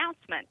this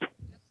announcement.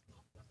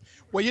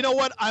 Well, you know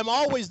what? I'm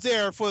always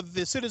there for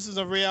the citizens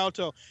of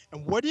Rialto.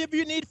 And whatever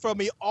you need from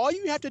me, all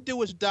you have to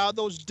do is dial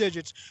those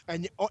digits.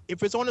 And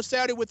if it's on a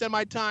Saturday within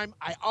my time,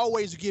 I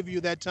always give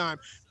you that time.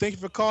 Thank you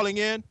for calling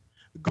in,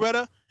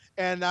 Greta.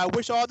 And I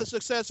wish all the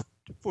success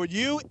for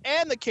you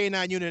and the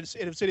K9 units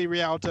in the city of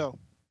Rialto.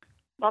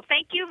 Well,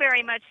 thank you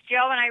very much,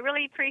 Joe. And I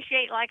really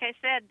appreciate, like I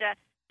said,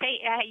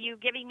 you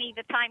giving me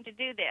the time to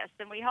do this.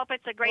 And we hope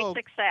it's a great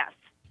success.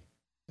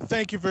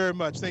 Thank you very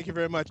much.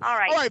 All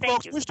right,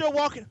 folks, we're still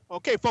walking.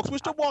 Okay, folks, we're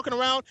still walking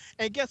around,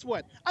 and guess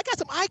what? I got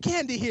some eye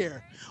candy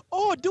here.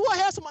 Oh, do I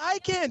have some eye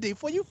candy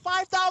for you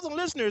 5,000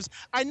 listeners?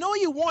 I know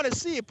you want to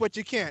see it, but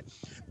you can't.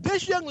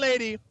 This young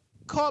lady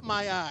caught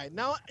my eye.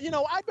 Now, you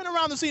know, I've been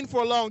around the scene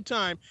for a long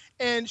time,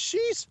 and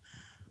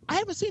I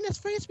haven't seen this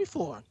face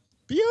before.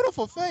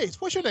 Beautiful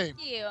face. What's your name?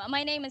 Thank you.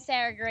 My name is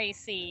Sarah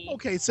Gracie.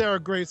 Okay, Sarah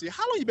Gracie.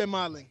 How long you been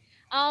modeling?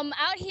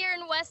 Out here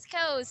in West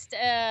Coast,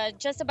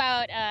 just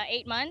about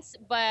 8 months,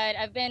 but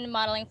I've been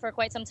modeling for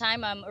quite some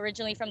time. I'm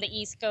originally from the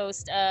East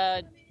Coast,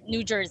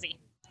 New Jersey.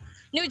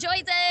 New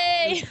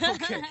Jersey!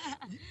 Okay.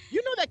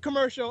 You know that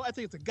commercial, I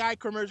think it's a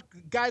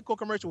Geico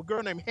commercial with a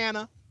girl named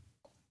Hannah?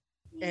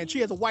 And she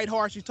has a white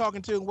horse she's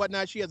talking to and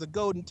whatnot. She has a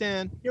golden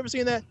tan. You ever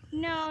seen that?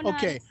 No,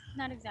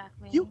 not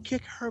exactly. You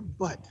kick her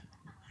butt.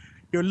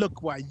 Your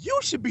look why you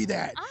should be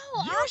that.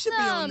 Oh, you awesome. should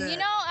be on that. You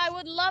know, I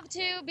would love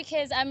to,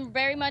 because I'm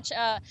very much,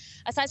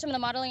 aside from the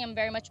modeling, I'm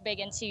very much big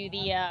into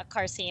the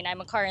car scene. I'm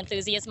a car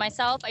enthusiast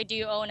myself. I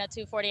do own a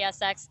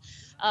 240SX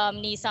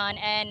Nissan,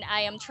 and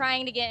I am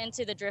trying to get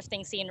into the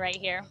drifting scene right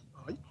here.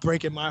 Oh, you're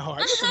breaking my heart.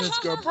 Listen to this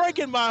girl,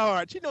 breaking my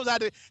heart. She knows how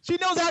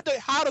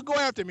to go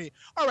after me.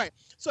 All right,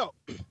 so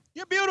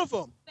you're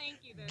beautiful. Thank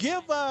you.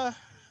 Give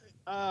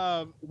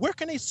where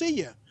can they see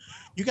you?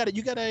 You got a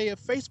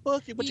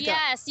Facebook? What you got?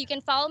 Yes, you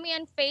can follow me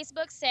on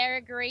Facebook,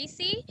 Sarah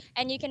Gracie,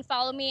 and you can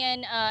follow me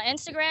on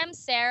Instagram,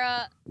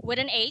 Sarah with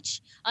an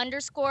H,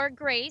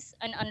 _Grace,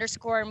 and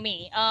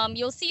 _me.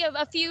 You'll see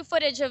a few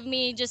footage of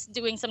me just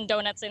doing some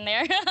donuts in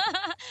there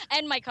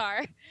and my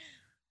car.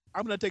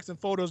 I'm going to take some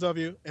photos of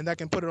you, and I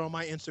can put it on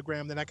my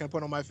Instagram, then I can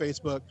put it on my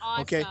Facebook.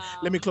 Okay?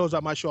 Let me close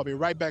out my show. I'll be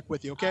right back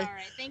with you, okay? All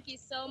right. Thank you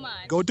so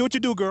much. Go do what you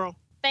do, girl.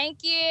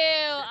 Thank you.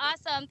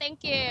 Awesome.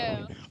 Thank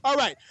you. All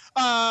right.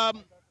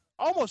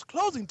 Almost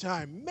closing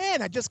time.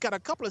 Man, I just got a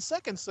couple of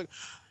seconds.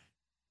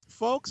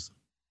 Folks,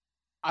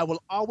 I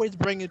will always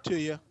bring it to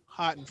you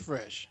hot and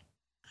fresh.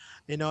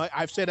 You know,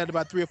 I've said that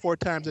about 3 or 4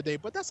 times a day,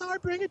 but that's how I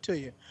bring it to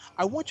you.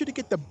 I want you to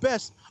get the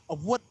best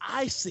of what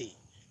I see,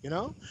 you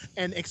know,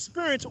 and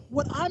experience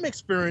what I'm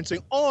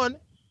experiencing on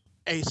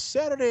a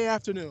Saturday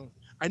afternoon.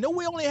 I know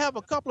we only have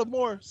a couple of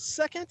more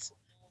seconds.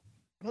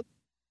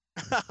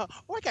 Oh,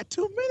 I got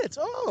 2 minutes.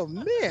 Oh,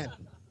 man.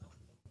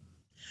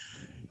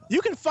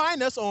 You can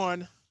find us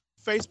on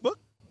Facebook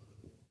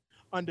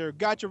under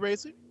Gotcha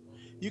Racing.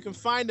 You can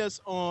find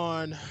us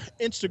on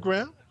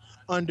Instagram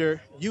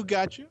under You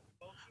Gotcha.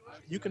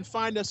 You can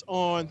find us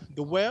on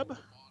the web,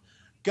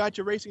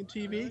 Gotcha Racing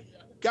TV,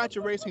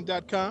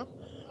 GotchaRacing.com.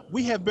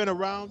 We have been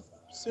around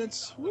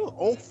since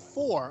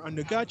 2004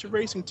 under Gotcha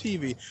Racing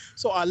TV.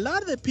 So a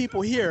lot of the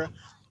people here,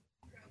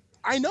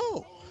 I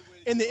know,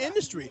 in the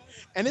industry,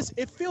 and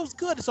it feels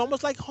good. It's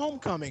almost like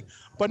homecoming.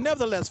 But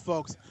nevertheless,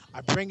 folks, I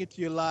bring it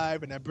to you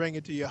live and I bring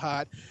it to you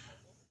hot.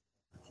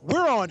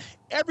 We're on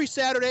every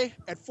Saturday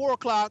at 4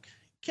 o'clock,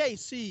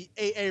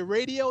 KCAA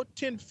Radio,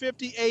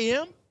 1050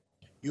 AM.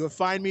 You will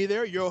find me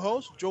there, your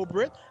host, Joe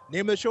Britt.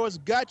 Name of the show is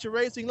Gotcha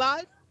Racing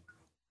Live.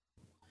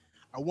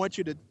 I want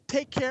you to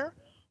take care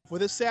for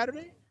this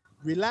Saturday.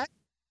 Relax.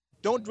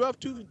 Don't drive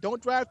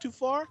too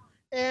far.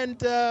 And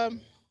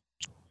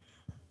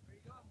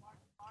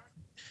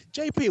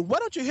JP, why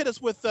don't you hit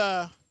us with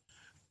the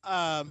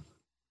Arnold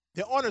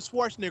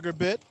Schwarzenegger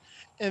bit,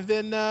 and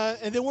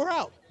then we're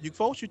out. You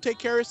folks, you take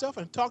care of yourself,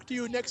 and talk to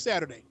you next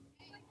Saturday.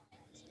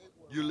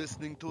 You're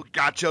listening to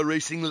Gotcha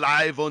Racing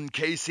Live on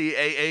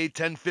KCAA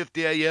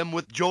 1050 AM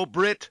with Joe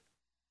Britt.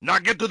 Now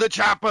get to the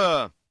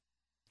chopper.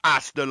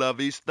 Hasta la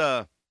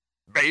vista,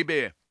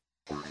 baby.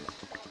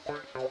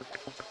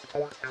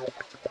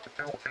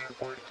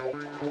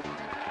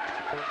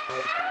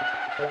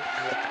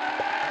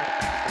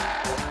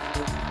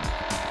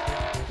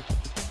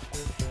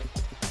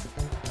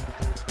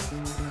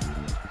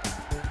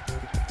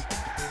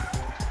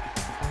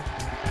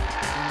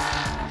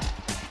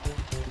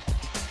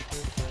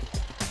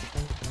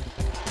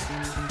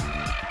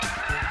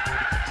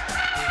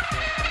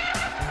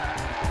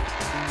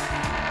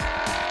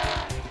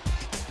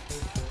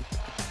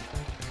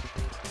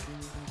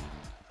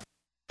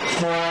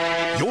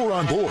 You're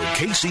on board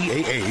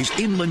KCAA's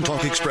Inland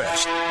Talk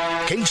Express.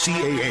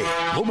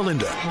 KCAA, Loma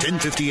Linda,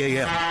 1050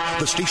 AM,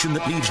 the station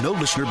that leaves no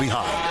listener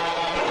behind.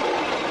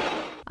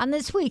 On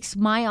this week's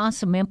My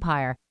Awesome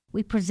Empire,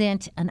 we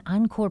present an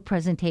encore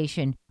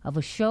presentation of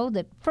a show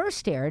that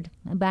first aired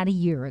about a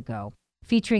year ago, featuring